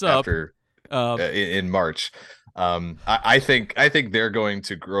up after in March. I think they're going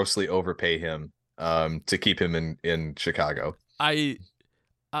to grossly overpay him to keep him in Chicago. I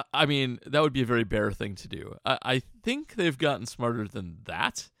mean, that would be a very Bear thing to do. I think they've gotten smarter than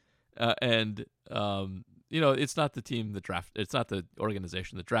that, and it's not the team that it's not the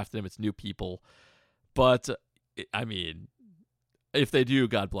organization that drafted him. It's new people, but I mean, if they do,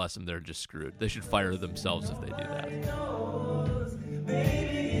 God bless them. They're just screwed. They should fire themselves if they do that.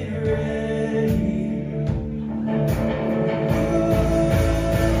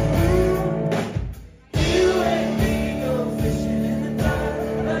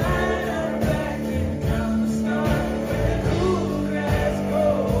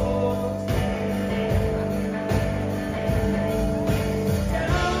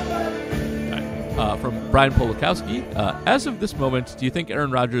 From Brian Polakowski, as of this moment, do you think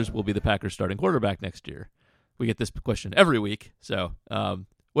Aaron Rodgers will be the Packers starting quarterback next year? We get this question every week. So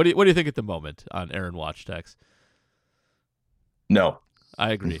what do you think at the moment on Aaron Watch Tex? No.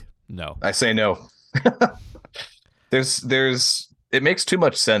 I agree. No. I say no. It makes too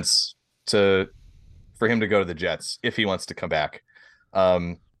much sense for him to go to the Jets if he wants to come back.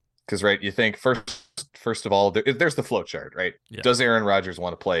 Because, right, you think first of all, there's the flow chart, right? Yeah. Does Aaron Rodgers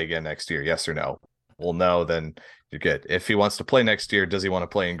want to play again next year? Yes or no? Well, no, then you're good. If he wants to play next year, does he want to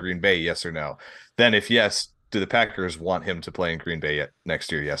play in Green Bay? Yes or no? Then if yes, do the Packers want him to play in Green Bay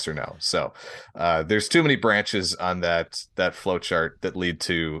next year? Yes or no? So there's too many branches on that flow chart that lead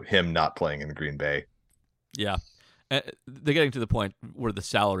to him not playing in Green Bay. Yeah. They're getting to the point where the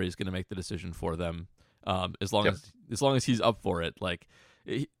salary is going to make the decision for them. As long as he's up for it, like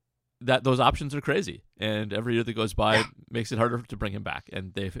those options are crazy, and every year that goes by makes it harder to bring him back.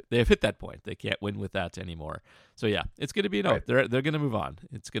 And they've hit that point; they can't win with that anymore. So yeah, it's going to be no. Right. They're going to move on.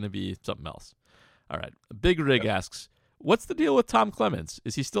 It's going to be something else. All right. Big Rig asks, "What's the deal with Tom Clements?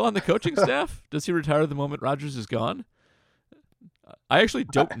 Is he still on the coaching staff? Does he retire the moment Rodgers is gone?" I actually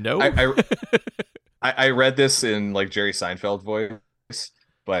don't know. I read this in like Jerry Seinfeld voice,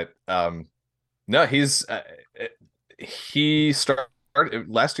 but no, he started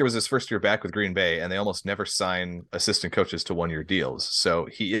last year was his first year back with Green Bay, and they almost never sign assistant coaches to 1-year deals. So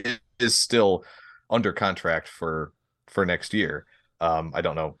he is still under contract for next year. I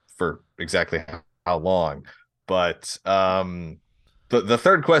don't know for exactly how long, but the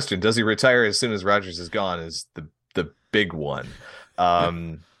third question, does he retire as soon as Rodgers is gone, is the big one.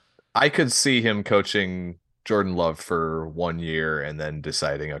 I could see him coaching Jordan Love for 1 year and then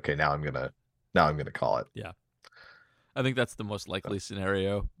deciding, okay, now I'm gonna call it. Yeah, I think that's the most likely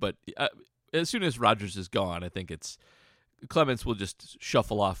scenario. But as soon as Rodgers is gone, I think Clements will just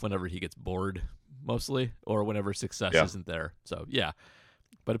shuffle off whenever he gets bored, mostly, or whenever success isn't there. So yeah,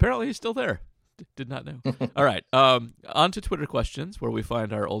 but apparently he's still there. Did not know. All right, on to Twitter questions, where we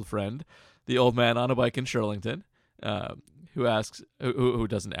find our old friend, the old man on a bike in Shirlington, who asks, who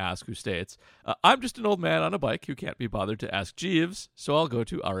doesn't ask, who states, I'm just an old man on a bike who can't be bothered to ask Jeeves, so I'll go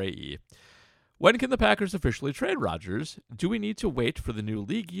to RAE. When can the Packers officially trade Rodgers? Do we need to wait for the new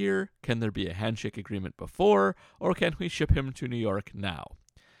league year? Can there be a handshake agreement before, or can we ship him to New York now?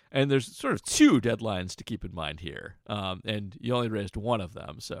 And there's sort of two deadlines to keep in mind here, and you only raised one of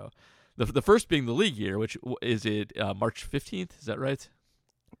them. So the first being the league year, which is it March 15th? Is that right?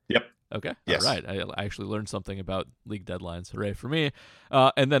 Yep. Okay. Yes. All right. I actually learned something about league deadlines. Hooray for me.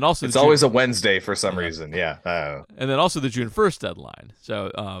 And then also it's always a Wednesday for some reason. Yeah. And then also the June 1st deadline.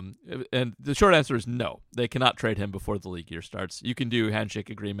 So, and the short answer is no. They cannot trade him before the league year starts. You can do handshake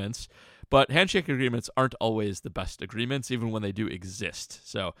agreements, but handshake agreements aren't always the best agreements, even when they do exist.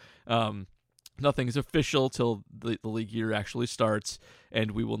 So, nothing is official till the league year actually starts,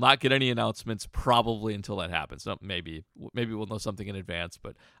 and we will not get any announcements probably until that happens. So maybe we'll know something in advance,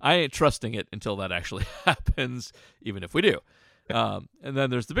 but I ain't trusting it until that actually happens, even if we do. And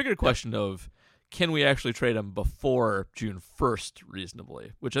then there's the bigger question of, can we actually trade him before June 1st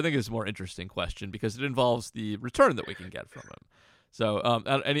reasonably, which I think is a more interesting question because it involves the return that we can get from him. So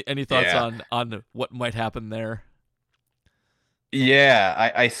any thoughts on what might happen there?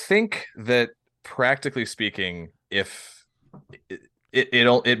 Yeah, I think that practically speaking, if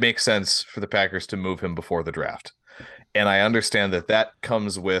it makes sense for the Packers to move him before the draft, and I understand that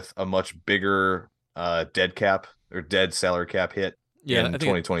comes with a much bigger dead salary cap hit in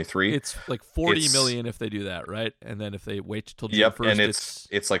 2023. It's like $40 million if they do that, right? And then if they wait till June 1st, and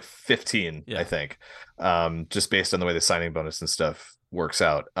it's like 15, I think, just based on the way the signing bonus and stuff works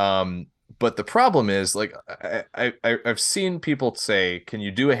out. But the problem is, like, I've seen people say, can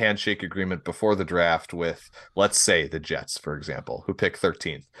you do a handshake agreement before the draft with, let's say, the Jets, for example, who pick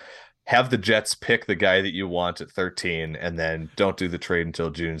 13th? Have the Jets pick the guy that you want at 13 and then don't do the trade until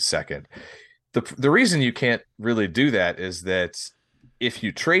June 2nd. The reason you can't really do that is that if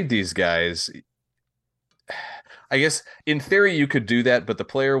you trade these guys, I guess in theory you could do that, but the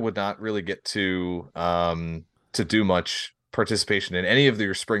player would not really get to do much participation in any of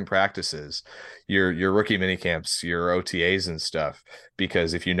your spring practices, your rookie mini camps, your OTAs and stuff,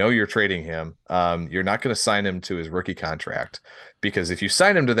 because if you know you're trading him, you're not going to sign him to his rookie contract, because if you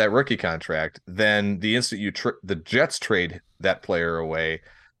sign him to that rookie contract, then the instant the Jets trade that player away,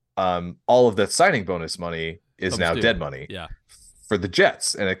 all of that signing bonus money is now dead money for the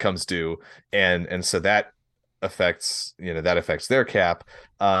Jets, and it comes due, and so that affects their cap.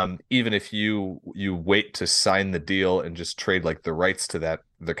 Even if you wait to sign the deal and just trade like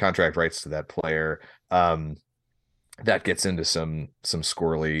the contract rights to that player, that gets into some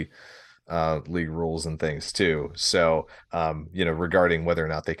squirrely league rules and things too. So regarding whether or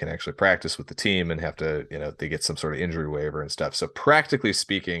not they can actually practice with the team and have to, they get some sort of injury waiver and stuff. So practically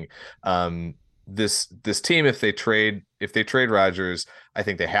speaking, this team, if they trade Rodgers, I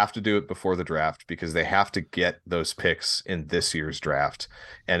think they have to do it before the draft, because they have to get those picks in this year's draft,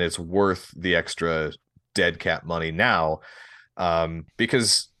 and it's worth the extra dead cap money now,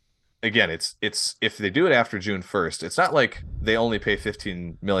 because again, it's if they do it after June 1st, it's not like they only pay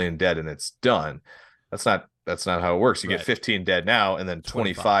 15 million dead and it's done. That's not how it works. You get 15 dead now and then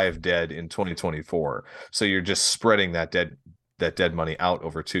 25 dead in 2024. So you're just spreading that dead money out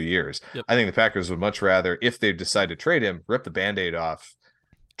over 2 years. Yep. I think the Packers would much rather, if they decide to trade him, rip the Band-Aid off,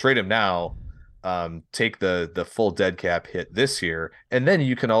 trade him now, take the full dead cap hit this year, and then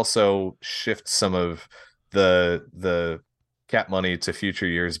you can also shift some of the cap money to future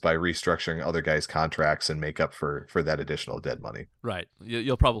years by restructuring other guys' contracts and make up for that additional dead money. Right.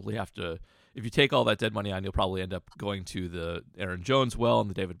 You'll probably have to, if you take all that dead money on, you'll probably end up going to the Aaron Jones well and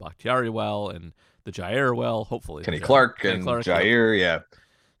the David Bakhtiari well and the Jair well, hopefully. Kenny Clark and Jair,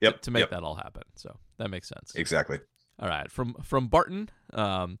 to make that all happen. So that makes sense. Exactly. All right. From Barton,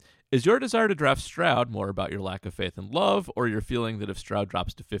 is your desire to draft Stroud more about your lack of faith and love, or your feeling that if Stroud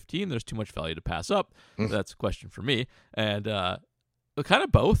drops to 15, there's too much value to pass up? That's a question for me. And kind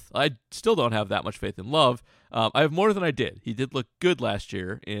of both. I still don't have that much faith in Love. I have more than I did. He did look good last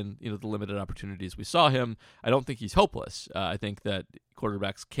year in the limited opportunities we saw him. I don't think he's hopeless. I think that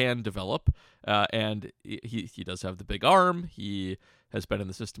quarterbacks can develop, and he does have the big arm. He has been in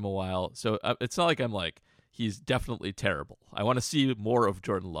the system a while, so it's not like I'm like, he's definitely terrible. I want to see more of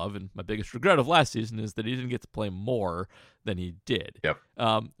Jordan Love, and my biggest regret of last season is that he didn't get to play more than he did. Yep.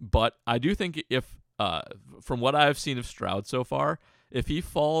 But I do think if, from what I've seen of Stroud so far, if he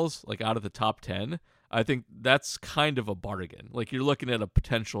falls like out of the top 10, I think that's kind of a bargain. Like, you're looking at a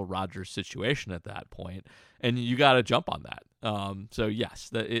potential Rodgers situation at that point, and you got to jump on that. So yes,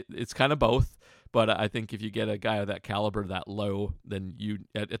 it's kind of both. But I think if you get a guy of that caliber that low, then you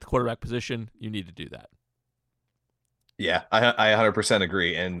at the quarterback position, you need to do that. Yeah, I 100%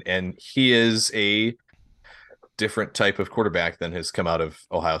 agree. And he is a different type of quarterback than has come out of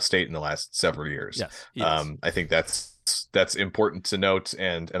Ohio State in the last several years. Yes, he is. I think that's important to note.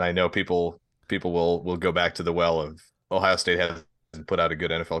 And I know people will go back to the well of Ohio State hasn't put out a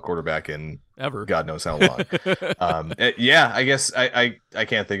good NFL quarterback in ever, God knows how long. Yeah, I guess I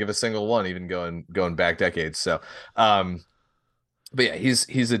can't think of a single one, even going back decades. So, but yeah,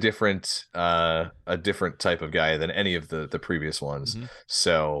 he's a different type of guy than any of the previous ones. Mm-hmm.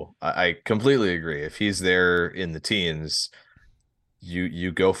 So I completely agree. If he's there in the teens,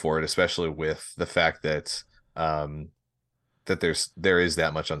 you go for it, especially with the fact that that there is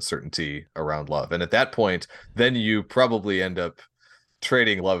that much uncertainty around Love. And at that point, then you probably end up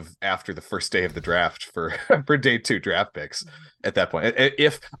trading Love after the first day of the draft for day 2 draft picks at that point.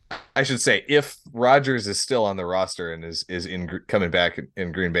 If Rodgers is still on the roster and is coming back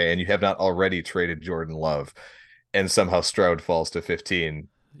in Green Bay, and you have not already traded Jordan Love, and somehow Stroud falls to 15,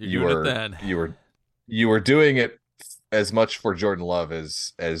 you were doing it as much for Jordan Love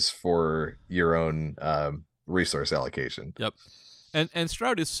as for your own resource allocation. Yep. And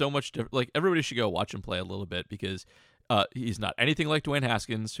Stroud is so much different. Like, everybody should go watch him play a little bit, because he's not anything like Dwayne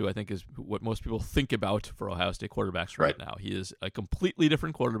Haskins, who I think is what most people think about for Ohio State quarterbacks right now. He is a completely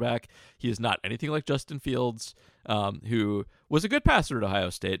different quarterback. He is not anything like Justin Fields, who was a good passer at Ohio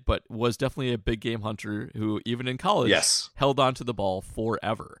State, but was definitely a big game hunter who, even in college, held onto the ball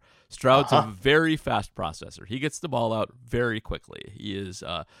forever. Stroud's a very fast processor. He gets the ball out very quickly. He is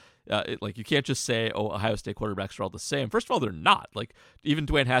like, you can't just say, oh, Ohio State quarterbacks are all the same. First of all, they're not. Like, even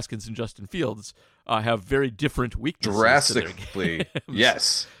Dwayne Haskins and Justin Fields have very different weaknesses. Drastically,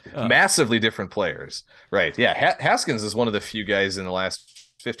 yes. Massively different players. Right. Yeah. Haskins is one of the few guys in the last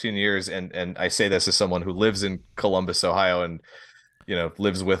 15 years, and I say this as someone who lives in Columbus, Ohio, and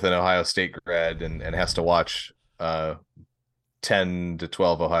lives with an Ohio State grad and has to watch 10 to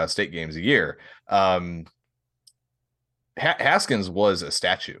 12 Ohio State games a year. Haskins was a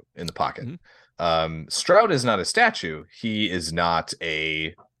statue in the pocket. Mm-hmm. Stroud is not a statue. He is not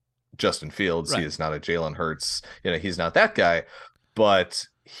a Justin Fields. Right. He is not a Jalen Hurts. He's not that guy, but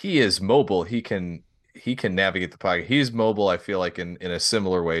he is mobile. He can navigate the pocket. He's mobile, I feel like, in a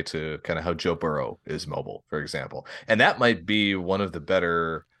similar way to kind of how Joe Burrow is mobile, for example. And that might be one of the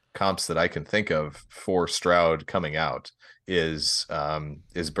better comps that I can think of for Stroud coming out is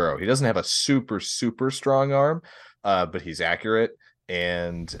Burrow. He doesn't have a super, super strong arm, but he's accurate,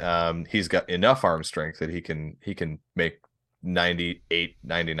 and he's got enough arm strength that he can make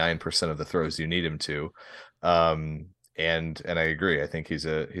 98-99% of the throws you need him to. And I agree. I think he's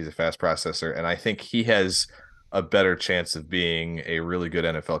a fast processor, and I think he has a better chance of being a really good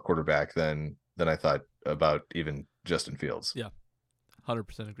NFL quarterback than I thought about even Justin Fields. Yeah,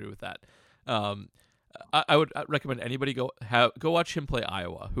 100% agree with that. I would recommend anybody go watch him play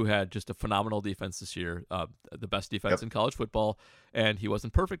Iowa, who had just a phenomenal defense this year, the best defense in college football, and he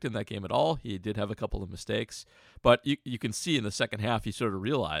wasn't perfect in that game at all. He did have a couple of mistakes, but you can see in the second half he sort of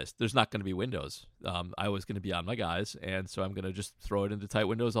realized there's not going to be windows. Iowa's going to be on my guys, and so I'm going to just throw it into tight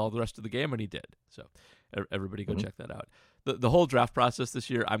windows all the rest of the game, and he did. So everybody go check that out. The whole draft process this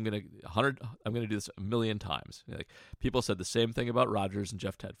year, I'm gonna do this a million times. Like, people said the same thing about Rodgers and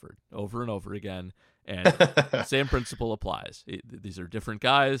Jeff Tedford over and over again, and the same principle applies. These are different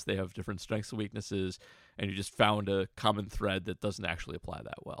guys; they have different strengths and weaknesses, and you just found a common thread that doesn't actually apply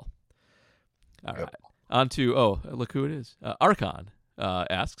that well. All right, on to look who it is. Archon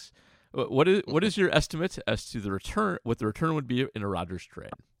asks, what is your estimate as to the return? What the return would be in a Rodgers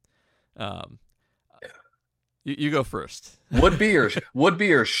trade? You go first. Would be or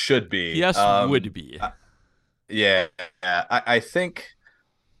should be? Yes, would be. Yeah, I think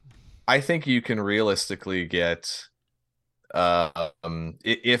you can realistically get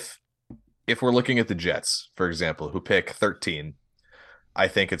if we're looking at the Jets, for example, who pick 13. I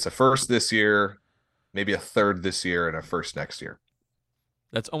think it's a first this year, maybe a third this year, and a first next year.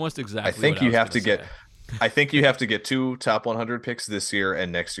 That's almost exactly. I think what I you was have to gonna get. say. I think you have to get 2 top 100 picks this year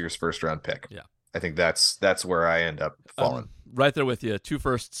and next year's first round pick. Yeah. I think that's where I end up falling. Right there with you. 2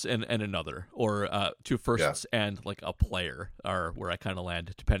 firsts and another, or 2 firsts and like a player are where I kind of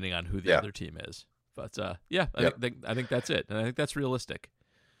land, depending on who the other team is. But I think that's it, and I think that's realistic.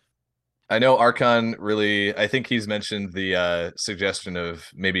 I know Archon really. I think he's mentioned the suggestion of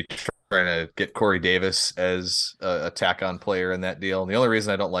maybe trying to get Corey Davis as a tack-on player in that deal. And the only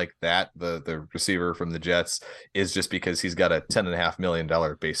reason I don't like that, the receiver from the Jets, is just because he's got a $10.5 million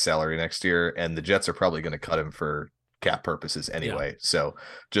base salary next year, and the Jets are probably going to cut him for cap purposes anyway. Yeah. So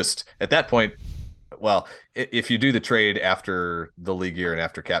just at that point, well, if you do the trade after the league year and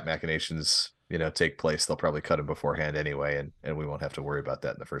after cap machinations, take place, they'll probably cut him beforehand anyway, and we won't have to worry about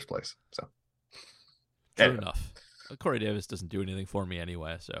that in the first place. So true enough. Corey Davis doesn't do anything for me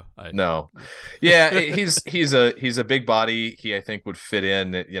anyway, so no. Yeah, he's a big body. He, I think, would fit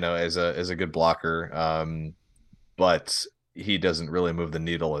in, as a good blocker. But he doesn't really move the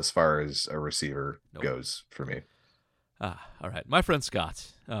needle as far as a receiver goes for me. All right. My friend Scott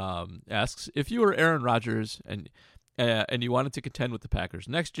asks, if you were Aaron Rodgers and you wanted to contend with the Packers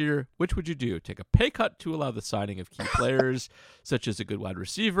next year, which would you do? Take a pay cut to allow the signing of key players, such as a good wide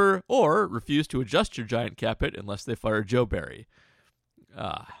receiver, or refuse to adjust your giant cap hit unless they fire Joe Barry?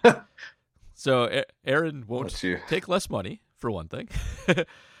 So Aaron won't take less money, for one thing.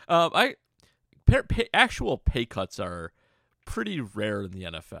 Actual pay cuts are pretty rare in the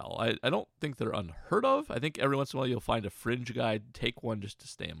NFL. I don't think they're unheard of. I think every once in a while you'll find a fringe guy take one just to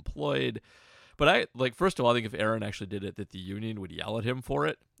stay employed. But first of all, I think if Aaron actually did it, that the union would yell at him for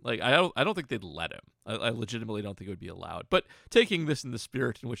it. I don't think they'd let him. I legitimately don't think it would be allowed. But taking this in the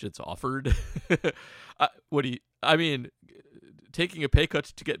spirit in which it's offered, taking a pay cut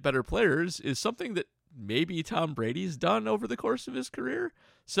to get better players is something that maybe Tom Brady's done over the course of his career.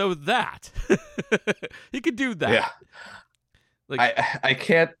 So that he could do that. Yeah. I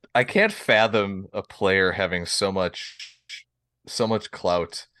can't fathom a player having so much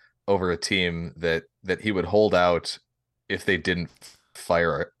clout over a team that he would hold out if they didn't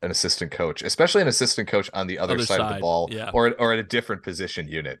fire an assistant coach, especially an assistant coach on the other side of the ball, or at a different position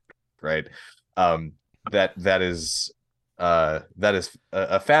unit, right? That is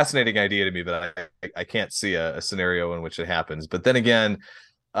a fascinating idea to me, but I can't see a scenario in which it happens. But then again,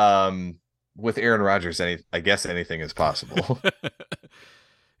 with Aaron Rodgers, I guess anything is possible.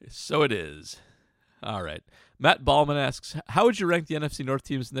 So it is. All right. Matt Ballman asks, how would you rank the NFC North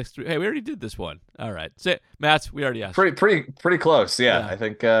teams next 3? Hey, we already did this one. All right. Matt, we already asked. Pretty close. Yeah. I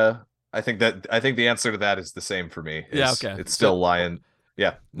think the answer to that is the same for me. Okay. It's still Lions,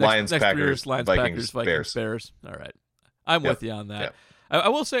 next Packers, Lions, Vikings, Bears. All right. I'm with you on that. I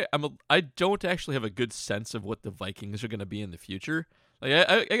will say I don't actually have a good sense of what the Vikings are going to be in the future.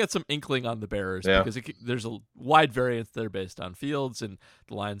 I got some inkling on the Bears because there's a wide variance there based on Fields, and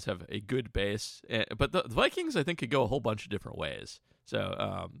the Lions have a good base. But the Vikings, I think, could go a whole bunch of different ways.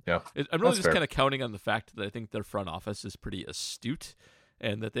 So I'm really just kind of counting on the fact that I think their front office is pretty astute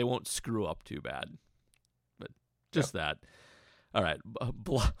and that they won't screw up too bad. But just that. All right,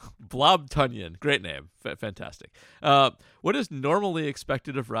 Blob Tunyon, great name, fantastic. What is normally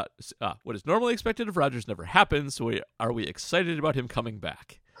expected of Rodgers never happens. So are we excited about him coming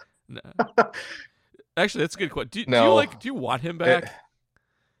back? No. Actually, that's a good question. Do you want him back?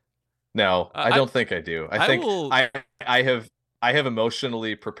 No, I don't think I do. I have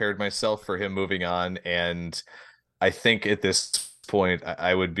emotionally prepared myself for him moving on, and I think at this point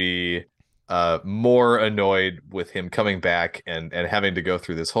I would be more annoyed with him coming back and having to go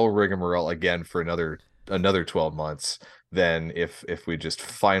through this whole rigmarole again for another 12 months than if we just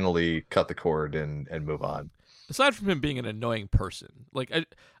finally cut the cord and move on. Aside from him being an annoying person, I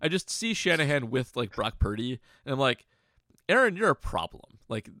just see Shanahan with Brock Purdy, and I'm like, Aaron, you're a problem.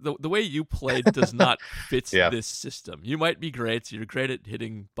 The way you played does not fit this system. You might be great. So you're great at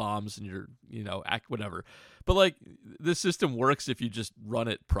hitting bombs and you're, act whatever. But the system works if you just run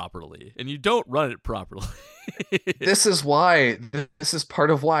it properly, and you don't run it properly. This is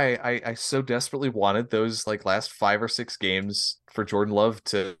part of why I so desperately wanted those last 5 or 6 games for Jordan Love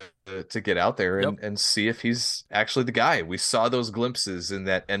to get out there and see if he's actually the guy. We saw those glimpses in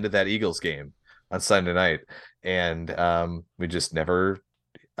that end of that Eagles game on Sunday night, and we just never.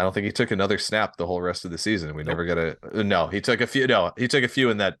 I don't think he took another snap the whole rest of the season. We never got he took a few. No, he took a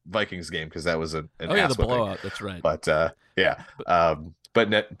few in that Vikings game because that was an ass the blowout. That's right. But not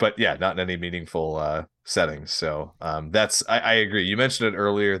in any meaningful settings. So I agree. You mentioned it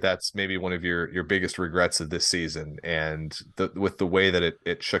earlier. That's maybe one of your biggest regrets of this season, and with the way that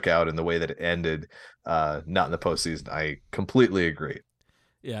it shook out and the way that it ended, not in the postseason. I completely agree.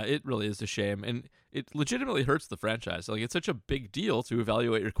 Yeah, it really is a shame, and it legitimately hurts the franchise. Like, it's such a big deal to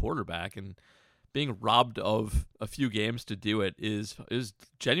evaluate your quarterback, and being robbed of a few games to do it is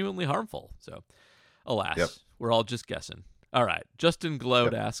genuinely harmful. So, alas, Yep. we're all just guessing. All right, Justin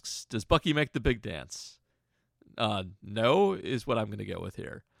Glode asks, "Does Bucky make the big dance?" No, is what I'm going to go with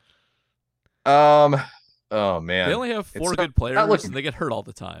here. Oh man, They only have It's four not- good players, not looking- and they get hurt all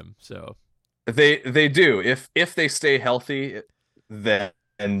the time. So, they do. If they stay healthy, then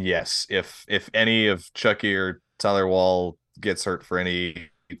yes. If any of Chucky or Tyler Wall gets hurt for any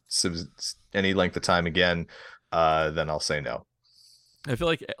length of time again, then I'll say no. I feel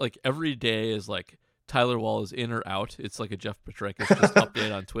like every day is like Tyler Wall is in or out. It's like a Jeff Petrakis just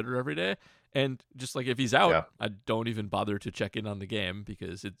update on Twitter every day. And just like if he's out, Yeah. I don't even bother to check in on the game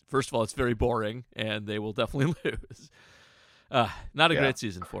because first of all, it's very boring and they will definitely lose. Not a Yeah. great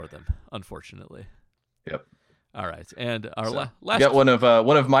season for them, unfortunately. Yep. All right, and our So, last got one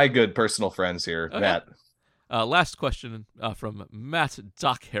of my good personal friends here, Okay. Matt. last question from Matt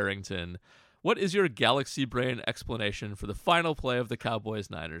Doc Harrington. What is your galaxy brain explanation for the final play of the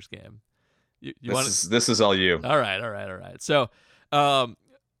Cowboys-Niners game? You want This is all you. All right. So,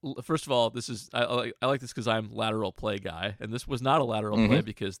 first of all, I like this because I'm lateral play guy, and this was not a lateral play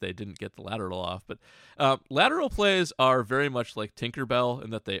because they didn't get the lateral off. But lateral plays are very much like Tinkerbell in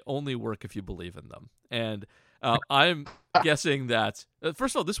that they only work if you believe in them. And I'm guessing that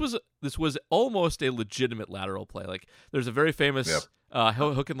first of all, this was almost a legitimate lateral play. Like there's a very famous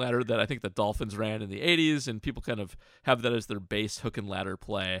hook and ladder that I think the Dolphins ran in the 80s, and people kind of have that as their base hook and ladder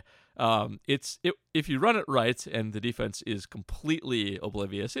play. If you run it right and the defense is completely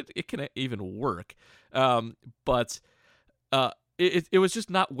oblivious, it can even work. But it was just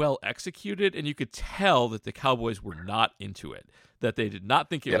not well executed, and you could tell that the Cowboys were not into it, that they did not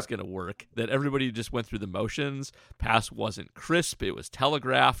think it was going to work, that everybody just went through the motions. Pass wasn't crisp. It was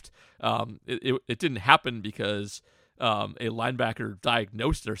telegraphed. It didn't happen because a linebacker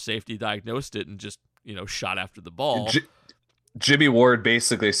diagnosed their safety, diagnosed it, and just shot after the ball. Jimmy Ward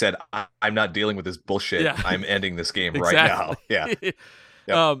basically said, "I'm not dealing with this bullshit. Yeah. I'm ending this game right now." Yeah.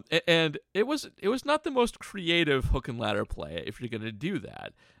 Yep. And it was not the most creative hook and ladder play if you're going to do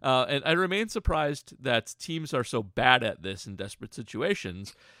that. And I remain surprised that teams are so bad at this in desperate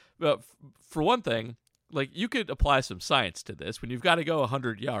situations. But for one thing, like you could apply some science to this. When you've got to go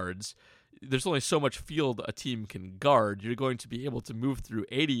 100 yards, there's only so much field a team can guard. You're going to be able to move through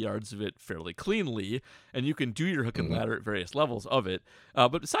 80 yards of it fairly cleanly, and you can do your hook and ladder at various levels of it.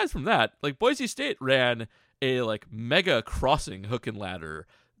 But besides from that, like Boise State ran a like mega crossing hook and ladder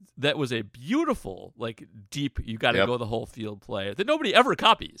that was a beautiful, like deep, you got to go the whole field play that nobody ever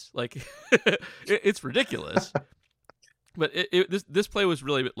copies. Like it's ridiculous. But this play was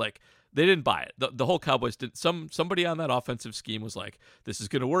really like they didn't buy it. The whole Cowboys didn't. Somebody on that offensive scheme was like, "This is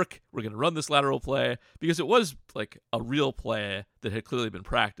going to work. We're going to run this lateral play," because it was like a real play that had clearly been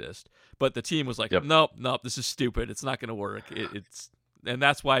practiced. But the team was like, "Nope, this is stupid. It's not going to work." And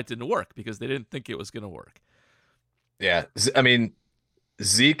that's why it didn't work, because they didn't think it was going to work. Yeah, I mean,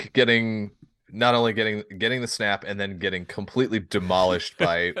 Zeke not only getting the snap and then getting completely demolished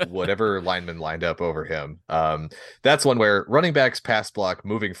by whatever lineman lined up over him. That's one where running backs pass block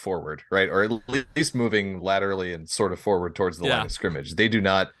moving forward, right? Or at least moving laterally and sort of forward towards the line of scrimmage. They do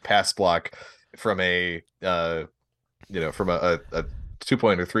not pass block from a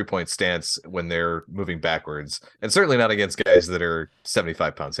 2-point or 3-point stance when they're moving backwards, and certainly not against guys that are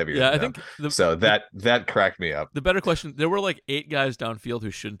 75 pounds heavier. Yeah, than I them. think that cracked me up. The better question, there were like 8 guys downfield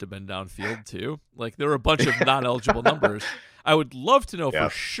who shouldn't have been downfield too. Like there were a bunch of non-eligible numbers. I would love to know for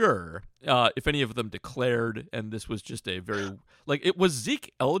sure if any of them declared, and this was just a very it was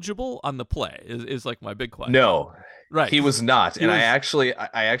Zeke eligible on the play is like my big question. No, right, he was not. I actually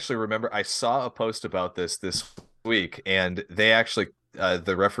remember I saw a post about this week, and they actually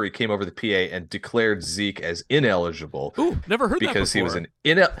the referee came over the PA and declared Zeke as ineligible. Ooh, never heard that because he was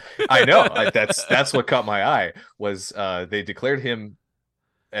before. I know that's what caught my eye was they declared him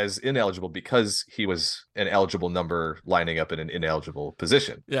as ineligible because he was an eligible number lining up in an ineligible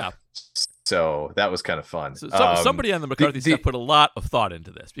position. Yeah. So that was kind of fun. So somebody on the McCarthy staff put a lot of thought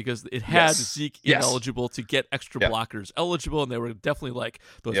into this because it had Zeke ineligible to get extra blockers eligible, and they were definitely like,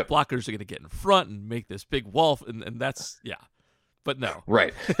 those blockers are going to get in front and make this big wall, and that's but no.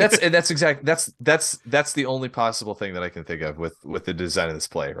 Right. That's the only possible thing that I can think of with the design of this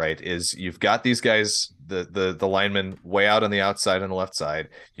play, right? Is you've got these guys, the linemen way out on the outside on the left side.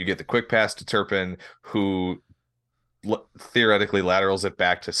 You get the quick pass to Turpin, who theoretically laterals it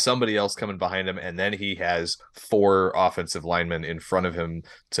back to somebody else coming behind him, and then he has 4 offensive linemen in front of him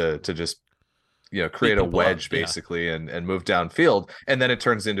to just create a people up, wedge yeah. basically and move downfield, and then it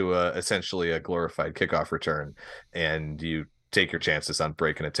turns into essentially a glorified kickoff return, and you take your chances on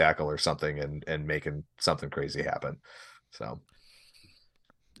breaking a tackle or something and making something crazy happen. So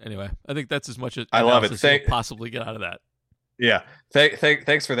anyway, I think that's as much as I love it. analysis you'll possibly get out of that. Yeah.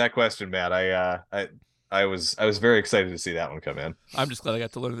 Thanks for that question, Matt. I was very excited to see that one come in. I'm just glad I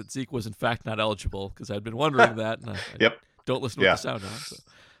got to learn that Zeke was in fact not eligible, because I'd been wondering that. And I Yep. don't listen to what the sound on. So.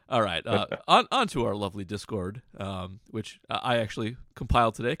 All right, on to our lovely Discord, which I actually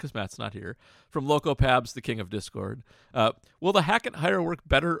compiled today because Matt's not here. From Loco Pabs, the king of Discord. Will the Hackett hire work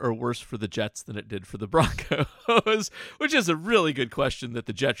better or worse for the Jets than it did for the Broncos? Which is a really good question that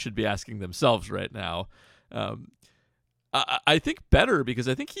the Jets should be asking themselves right now. I think better, because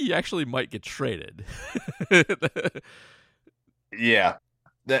I think he actually might get traded. Yeah.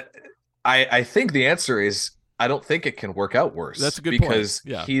 I think the answer is, I don't think it can work out worse. That's a good point.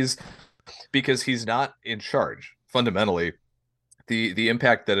 Yeah. Because he's not in charge. Fundamentally, the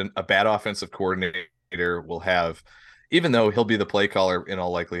impact that a bad offensive coordinator will have, even though he'll be the play caller in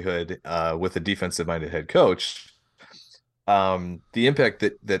all likelihood, with a defensive-minded head coach, the impact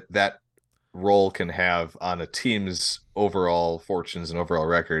that role can have on a team's overall fortunes and overall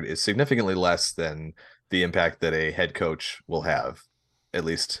record is significantly less than the impact that a head coach will have, at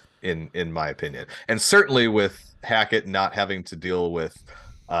least in my opinion. And certainly with Hackett not having to deal with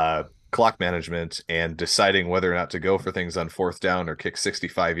clock management and deciding whether or not to go for things on fourth down or kick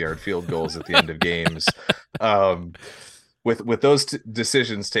 65-yard field goals at the end of games, with those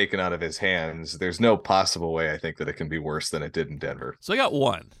decisions taken out of his hands, there's no possible way I think that it can be worse than it did in Denver. So I got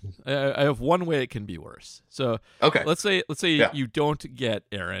one. I have one way it can be worse. So okay, let's say you don't get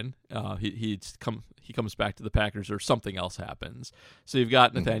Aaron. He comes back to the Packers, or something else happens. So you've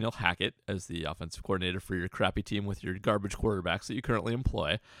got Nathaniel Hackett as the offensive coordinator for your crappy team with your garbage quarterbacks that you currently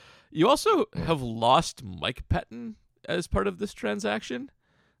employ. You also have lost Mike Pettin as part of this transaction,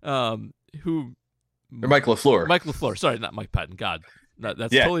 who. Or Mike LaFleur. Mike LaFleur. Sorry, not Mike Patton. God,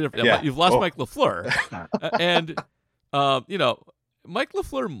 that's totally different. Yeah. You've lost Mike LaFleur. And, Mike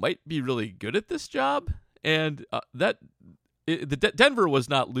LaFleur might be really good at this job. And Denver was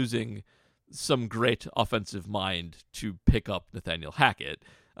not losing some great offensive mind to pick up Nathaniel Hackett.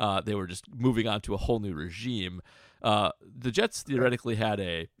 They were just moving on to a whole new regime. The Jets theoretically had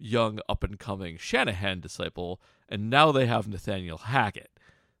a young, up-and-coming Shanahan disciple, and now they have Nathaniel Hackett.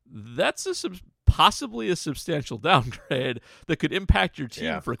 That's possibly a substantial downgrade that could impact your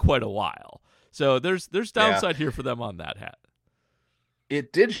team for quite a while. So there's downside here for them on that hat.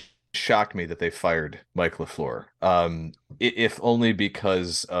 It did shock me that they fired Mike LaFleur, if only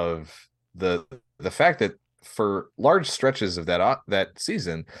because of the fact that for large stretches of that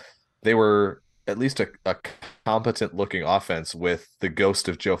season, they were at least a competent looking offense with the ghost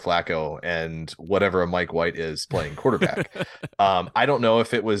of Joe Flacco and whatever a Mike White is playing quarterback. I don't know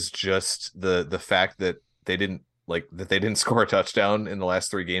if it was just the fact that they didn't score a touchdown in the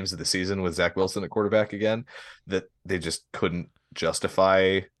last 3 games of the season with Zach Wilson at quarterback again, that they just couldn't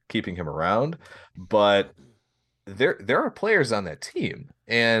justify keeping him around. But there are players on that team,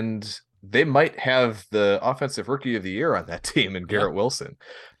 and they might have the offensive rookie of the year on that team in Garrett Wilson.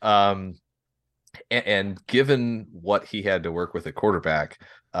 And given what he had to work with at quarterback,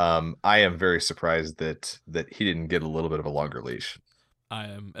 I am very surprised that he didn't get a little bit of a longer leash. I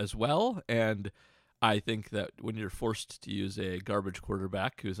am as well, and I think that when you're forced to use a garbage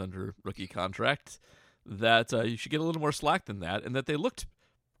quarterback who's under rookie contract, that you should get a little more slack than that, and that they looked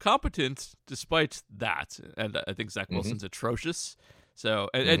competent despite that. And I think Zach Wilson's atrocious. So,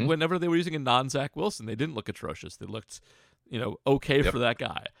 and whenever they were using a non-Zach Wilson, they didn't look atrocious. They looked, okay for that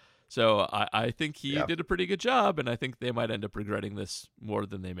guy. So I think he did a pretty good job, and I think they might end up regretting this more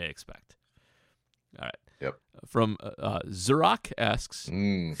than they may expect. All right. Yep. From Zurak asks,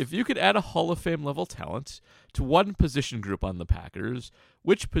 if you could add a Hall of Fame level talent to one position group on the Packers,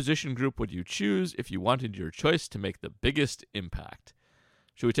 which position group would you choose if you wanted your choice to make the biggest impact?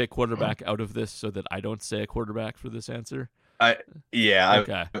 Should we take quarterback out of this so that I don't say a quarterback for this answer?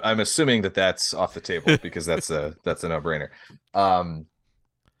 Okay. I'm assuming that's off the table because that's a no-brainer.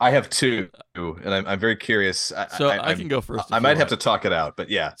 I have 2, and I'm very curious. I can go first. I might have to talk it out, but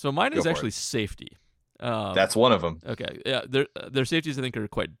yeah. So mine is actually safety. That's one of them. Okay, yeah, their safeties I think are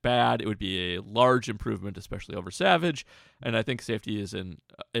quite bad. It would be a large improvement, especially over Savage, and I think safety is in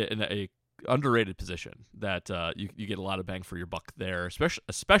a underrated position that you get a lot of bang for your buck there,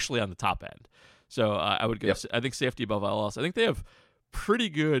 especially on the top end. So I would go. Yep. I think safety above all else. I think they have pretty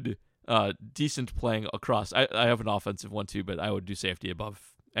good, decent playing across. I have an offensive one too, but I would do safety above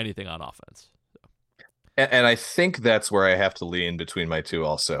anything on offense. So. and I think that's where I have to lean between my two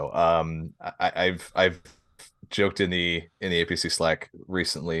also. I've joked in the APC Slack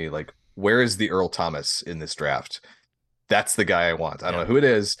recently, like, where is the Earl Thomas in this draft? That's the guy I want. I don't know who it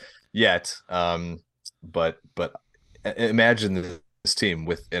is yet. But imagine this team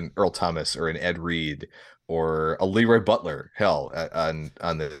with an Earl Thomas or an Ed Reed or a Leroy Butler, hell,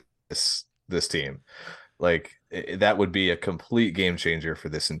 on this team. Like, that would be a complete game changer for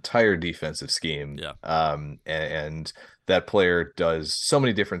this entire defensive scheme. Yeah. And that player does so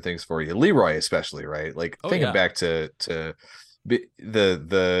many different things for you. Leroy, especially, right? Like, thinking back to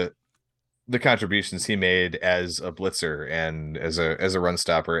the contributions he made as a blitzer and as a run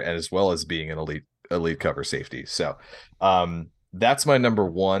stopper, and as well as being an elite cover safety. So, that's my number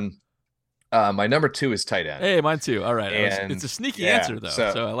one. My number two is tight end. Hey, mine too. All right. And it's a sneaky answer though,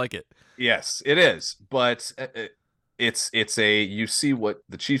 so I like it. Yes, it is. But it's you see what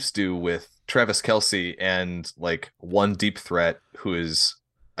the Chiefs do with Travis Kelce and like one deep threat who is,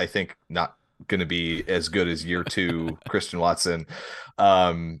 I think, not going to be as good as year two Christian Watson,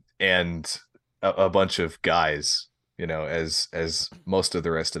 and a bunch of guys, as most of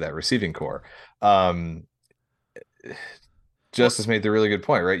the rest of that receiving core. Justice made the really good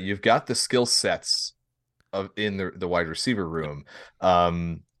point, right? You've got the skill sets in the wide receiver room,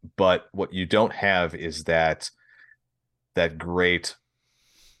 but what you don't have is that great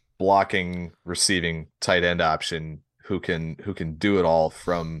blocking, receiving tight end option who can do it all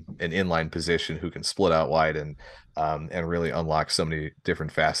from an inline position, who can split out wide and really unlock so many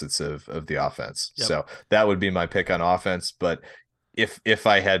different facets of the offense. Yep. So that would be my pick on offense. But if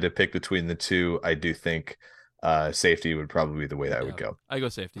I had to pick between the two, I do think safety would probably be the way that I would go. I go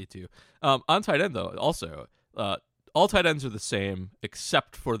safety too. On tight end though, also, all tight ends are the same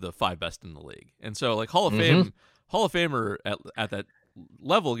except for the 5 best in the league. And so like Hall of Famer at that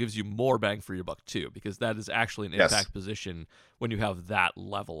level gives you more bang for your buck too, because that is actually an impact position when you have that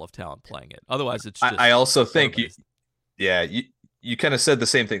level of talent playing it. Otherwise, it's just I also think you kind of said the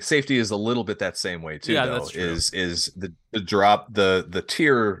same thing. Safety is a little bit that same way too. Yeah, though, that's true. Is the drop, the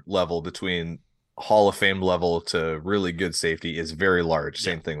tier level between Hall of Fame level to really good safety is very large.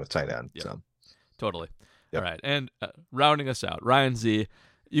 Same thing with tight end. Yep. So totally. Yep. All right, and rounding us out, Ryan Z.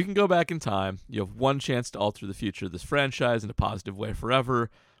 You can go back in time. You have one chance to alter the future of this franchise in a positive way forever.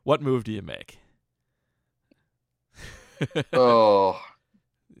 What move do you make? Oh,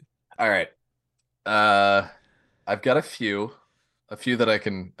 all right. I've got a few that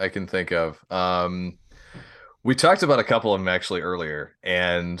I can think of. We talked about a couple of them actually earlier,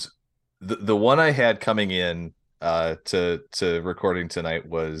 and the one I had coming in to recording tonight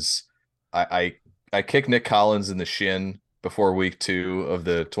was I kicked Nick Collins in the shin before week 2 of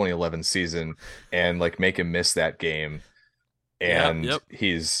the 2011 season and like make him miss that game. And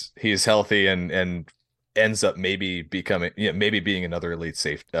he's healthy and ends up maybe becoming, maybe being another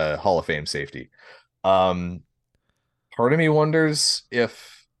elite Hall of Fame safety. Part of me wonders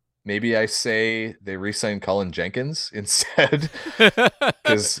if maybe I say they re-sign Colin Jenkins instead,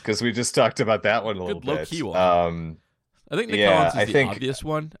 because we just talked about that one a little bit. Low-key one. I think Nick Collins is the obvious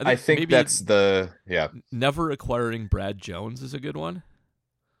one. I think that's never acquiring Brad Jones is a good one.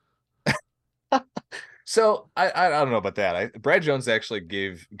 So I don't know about that. Brad Jones actually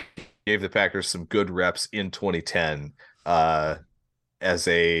gave the Packers some good reps in 2010 as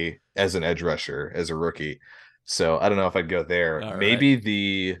an edge rusher, as a rookie. So I don't know if I'd go there. All maybe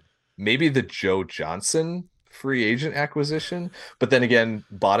the Joe Johnson free agent acquisition, but then again,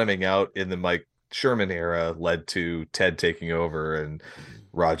 bottoming out in the Mike Sherman era led to Ted taking over and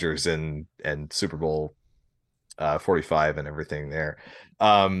Rodgers and Super Bowl 45 and everything there.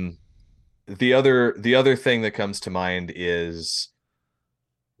 The other thing that comes to mind is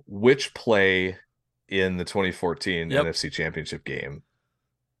which play in the 2014 NFC Championship game,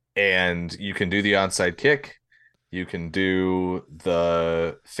 and you can do the onside kick, you can do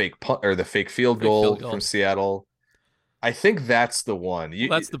the fake punt or the fake field goal from Seattle. I think that's the one.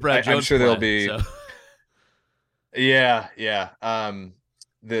 That's the Brad Jones. I'm sure there'll be. So. Yeah.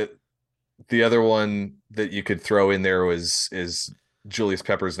 The other one that you could throw in there is Julius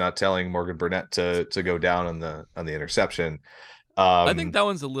Peppers not telling Morgan Burnett to go down on the interception. I think that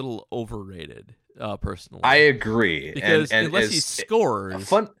one's a little overrated, personally. I agree, because unless he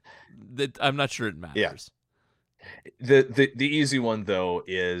scores, I'm not sure it matters. Yeah. The easy one though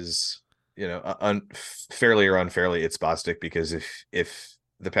is, fairly or unfairly, it's Bostic, because if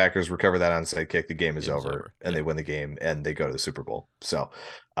the Packers recover that onside kick, the game is over and they win the game and they go to the Super Bowl. So,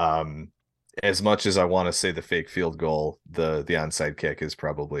 as much as I want to say the fake field goal, the onside kick is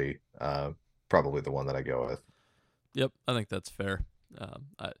probably the one that I go with. Yep, I think that's fair.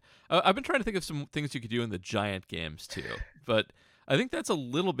 I've been trying to think of some things you could do in the Giant games too, but I think that's a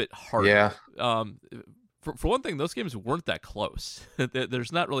little bit harder. Yeah. For one thing, those games weren't that close.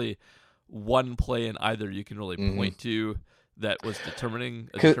 There's not really one play in either you can really point to that was determining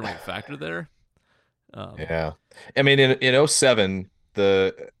factor there. Yeah. I mean, in 07,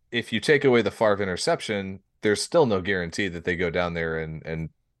 if you take away the Favre interception, there's still no guarantee that they go down there and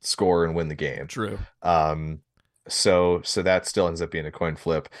score and win the game. True. So that still ends up being a coin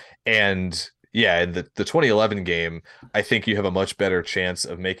flip. And yeah, in the 2011 game, I think you have a much better chance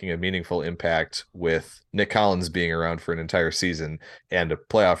of making a meaningful impact with Nick Collins being around for an entire season and a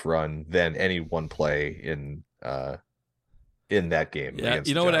playoff run than any one play in that game. Yeah,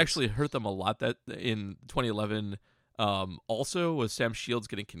 you know what actually hurt them a lot that in 2011 also was Sam Shields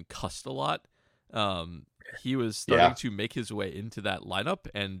getting concussed a lot. He was starting to make his way into that lineup,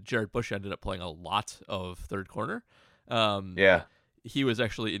 and Jared Bush ended up playing a lot of third corner. He was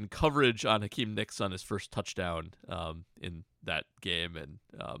actually in coverage on Hakeem Nicks on his first touchdown in that game and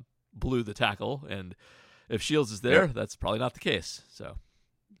blew the tackle. And if Shields is there, that's probably not the case. So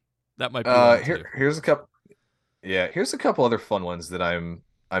that might be here's a couple. Yeah, here's a couple other fun ones that I'm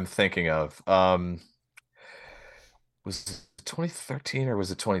thinking of. Was it 2013 or was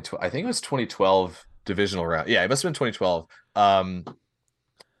it 2012? I think it was 2012 divisional round. Yeah, it must have been 2012.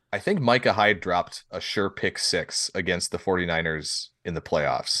 I think Micah Hyde dropped a sure pick 6 against the 49ers in the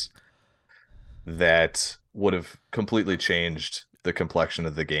playoffs that would have completely changed the complexion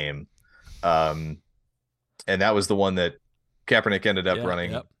of the game. And that was the one that Kaepernick ended up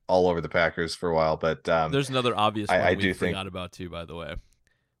running all over the Packers for a while. But there's another obvious one I we forgot about too, by the way.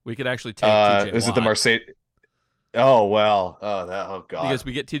 We could actually take TJ is Watt. It the Marseille? Oh, well. Oh, God. Because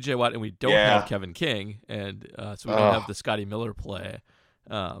we get TJ Watt and we don't have Kevin King, and so we don't have the Scotty Miller play.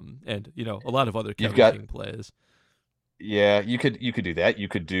 And a lot of other Kevin King plays. Yeah, you could do that. You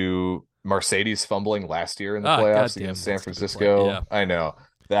could do Mercedes fumbling last year in the playoffs against San Francisco. Yeah. I know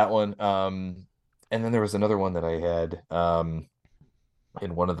that one. And then there was another one that I had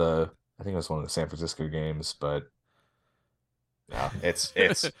in one of the, I think it was one of the San Francisco games, but no,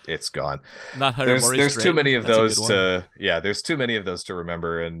 it's gone. Not there's too many of those there's too many of those to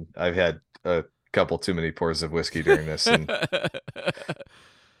remember, and I've had a couple too many pours of whiskey during this, and a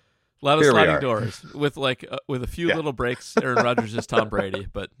lot of sliding doors with a few little breaks. Aaron Rodgers is Tom Brady,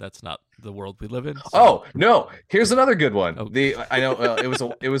 but that's not the world we live in. So. Oh no! Here's another good one. I know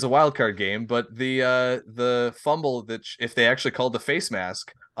it was a wild card game, but the fumble that if they actually called the face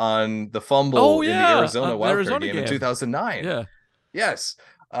mask on the fumble in the Arizona wild card game in 2009. Yeah. Yes.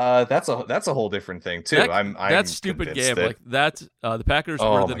 That's a whole different thing too. That stupid game the Packers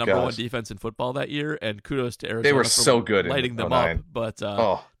were the number one defense in football that year, and kudos to Arizona. They were so good lighting them 09. up, but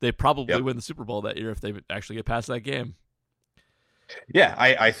they probably win the Super Bowl that year if they actually get past that game. Yeah,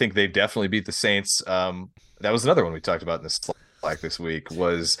 I think they definitely beat the Saints. That was another one we talked about in this Slack this week.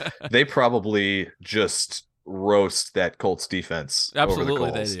 Was they probably just roast that Colts defense? Absolutely, over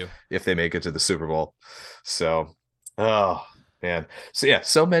the Colts they do if they make it to the Super Bowl. So, man. So yeah,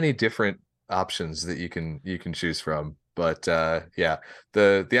 so many different options that you can choose from. But the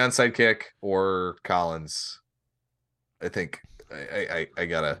onside kick or Collins, I think I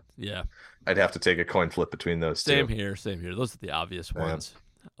gotta I'd have to take a coin flip between those two. Same here. Those are the obvious ones,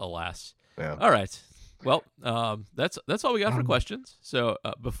 alas. Yeah. All right. Well, that's all we got for questions. So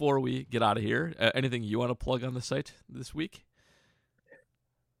before we get out of here, anything you want to plug on the site this week?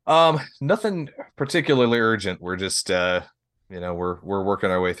 Nothing particularly urgent. We're just we're working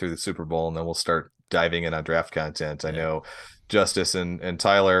our way through the Super Bowl, and then we'll start diving in on draft content. I know Justice and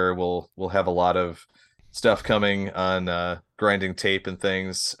Tyler will have a lot of stuff coming on grinding tape and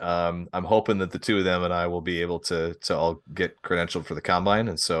things. I'm hoping that the two of them and I will be able to all get credentialed for the combine,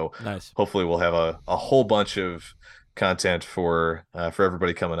 and so hopefully we'll have a whole bunch of content for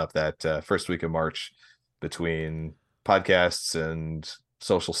everybody coming up that first week of March, between podcasts and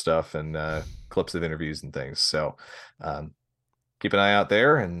social stuff and clips of interviews and things. So keep an eye out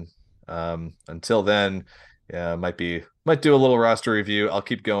there, and until then, might do a little roster review. I'll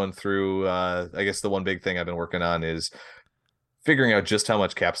keep going through. I guess the one big thing I've been working on is figuring out just how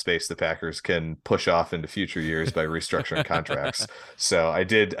much cap space the Packers can push off into future years by restructuring contracts. So I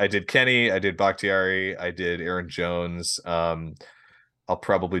did Kenny, I did Bakhtiari, I did Aaron Jones. I'll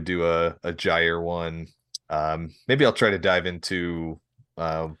probably do a Jair one. Maybe I'll try to dive into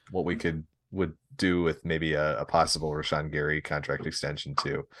what we would do with maybe a possible Rashawn Gary contract extension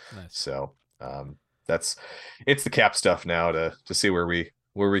too. Nice. So it's the cap stuff now to see where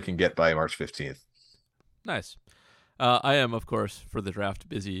we can get by March 15th. Nice. I am, of course, for the draft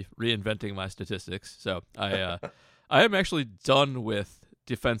busy reinventing my statistics. So I I am actually done with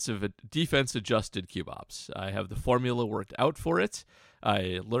defense adjusted cube ops. I have the formula worked out for it.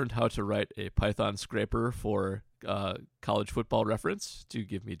 I learned how to write a Python scraper for College Football Reference to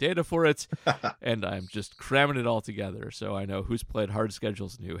give me data for it, and I'm just cramming it all together so I know who's played hard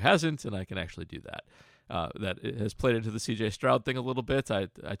schedules and who hasn't, and I can actually do that. That it has played into the CJ Stroud thing a little bit. I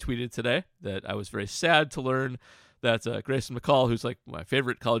tweeted today that I was very sad to learn that Grayson McCall, who's like my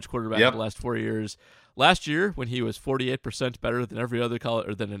favorite college quarterback in the last 4 years, last year when he was 48% better than every other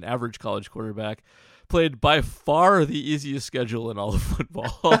than an average college quarterback, played by far the easiest schedule in all of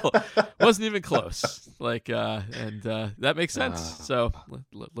football. Wasn't even close. That makes sense. So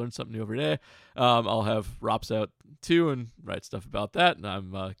learn something new every day. I'll have Rops out too and write stuff about that. And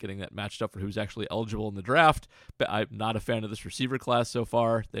I'm getting that matched up for who's actually eligible in the draft. But I'm not a fan of this receiver class so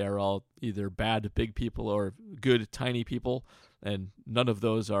far. They are all either bad big people or good tiny people, and none of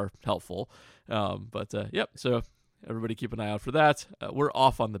those are helpful. So everybody keep an eye out for that. We're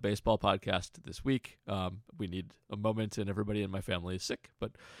off on the baseball podcast this week. We need a moment, and everybody in my family is sick,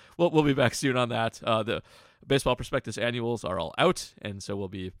 but we'll be back soon on that. The Baseball Prospectus annuals are all out, and so we'll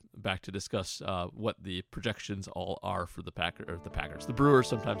be back to discuss what the projections all are for the Packers, the Brewers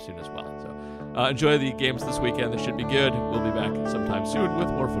sometime soon as well. So enjoy the games this weekend. They should be good. We'll be back sometime soon with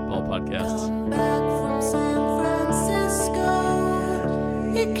more football podcasts. Come back from San Francisco.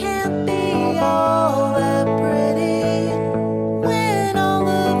 It can't be all that pretty when all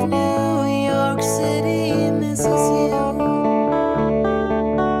of New York City misses you.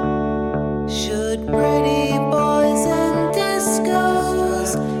 Should pretty boys and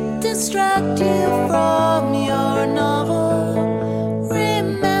discos distract you from your novel?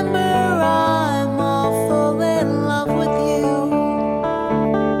 Remember, I'm awful in love with you.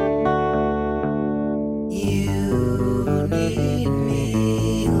 You need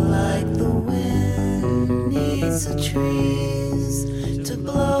me like the wind needs a tree.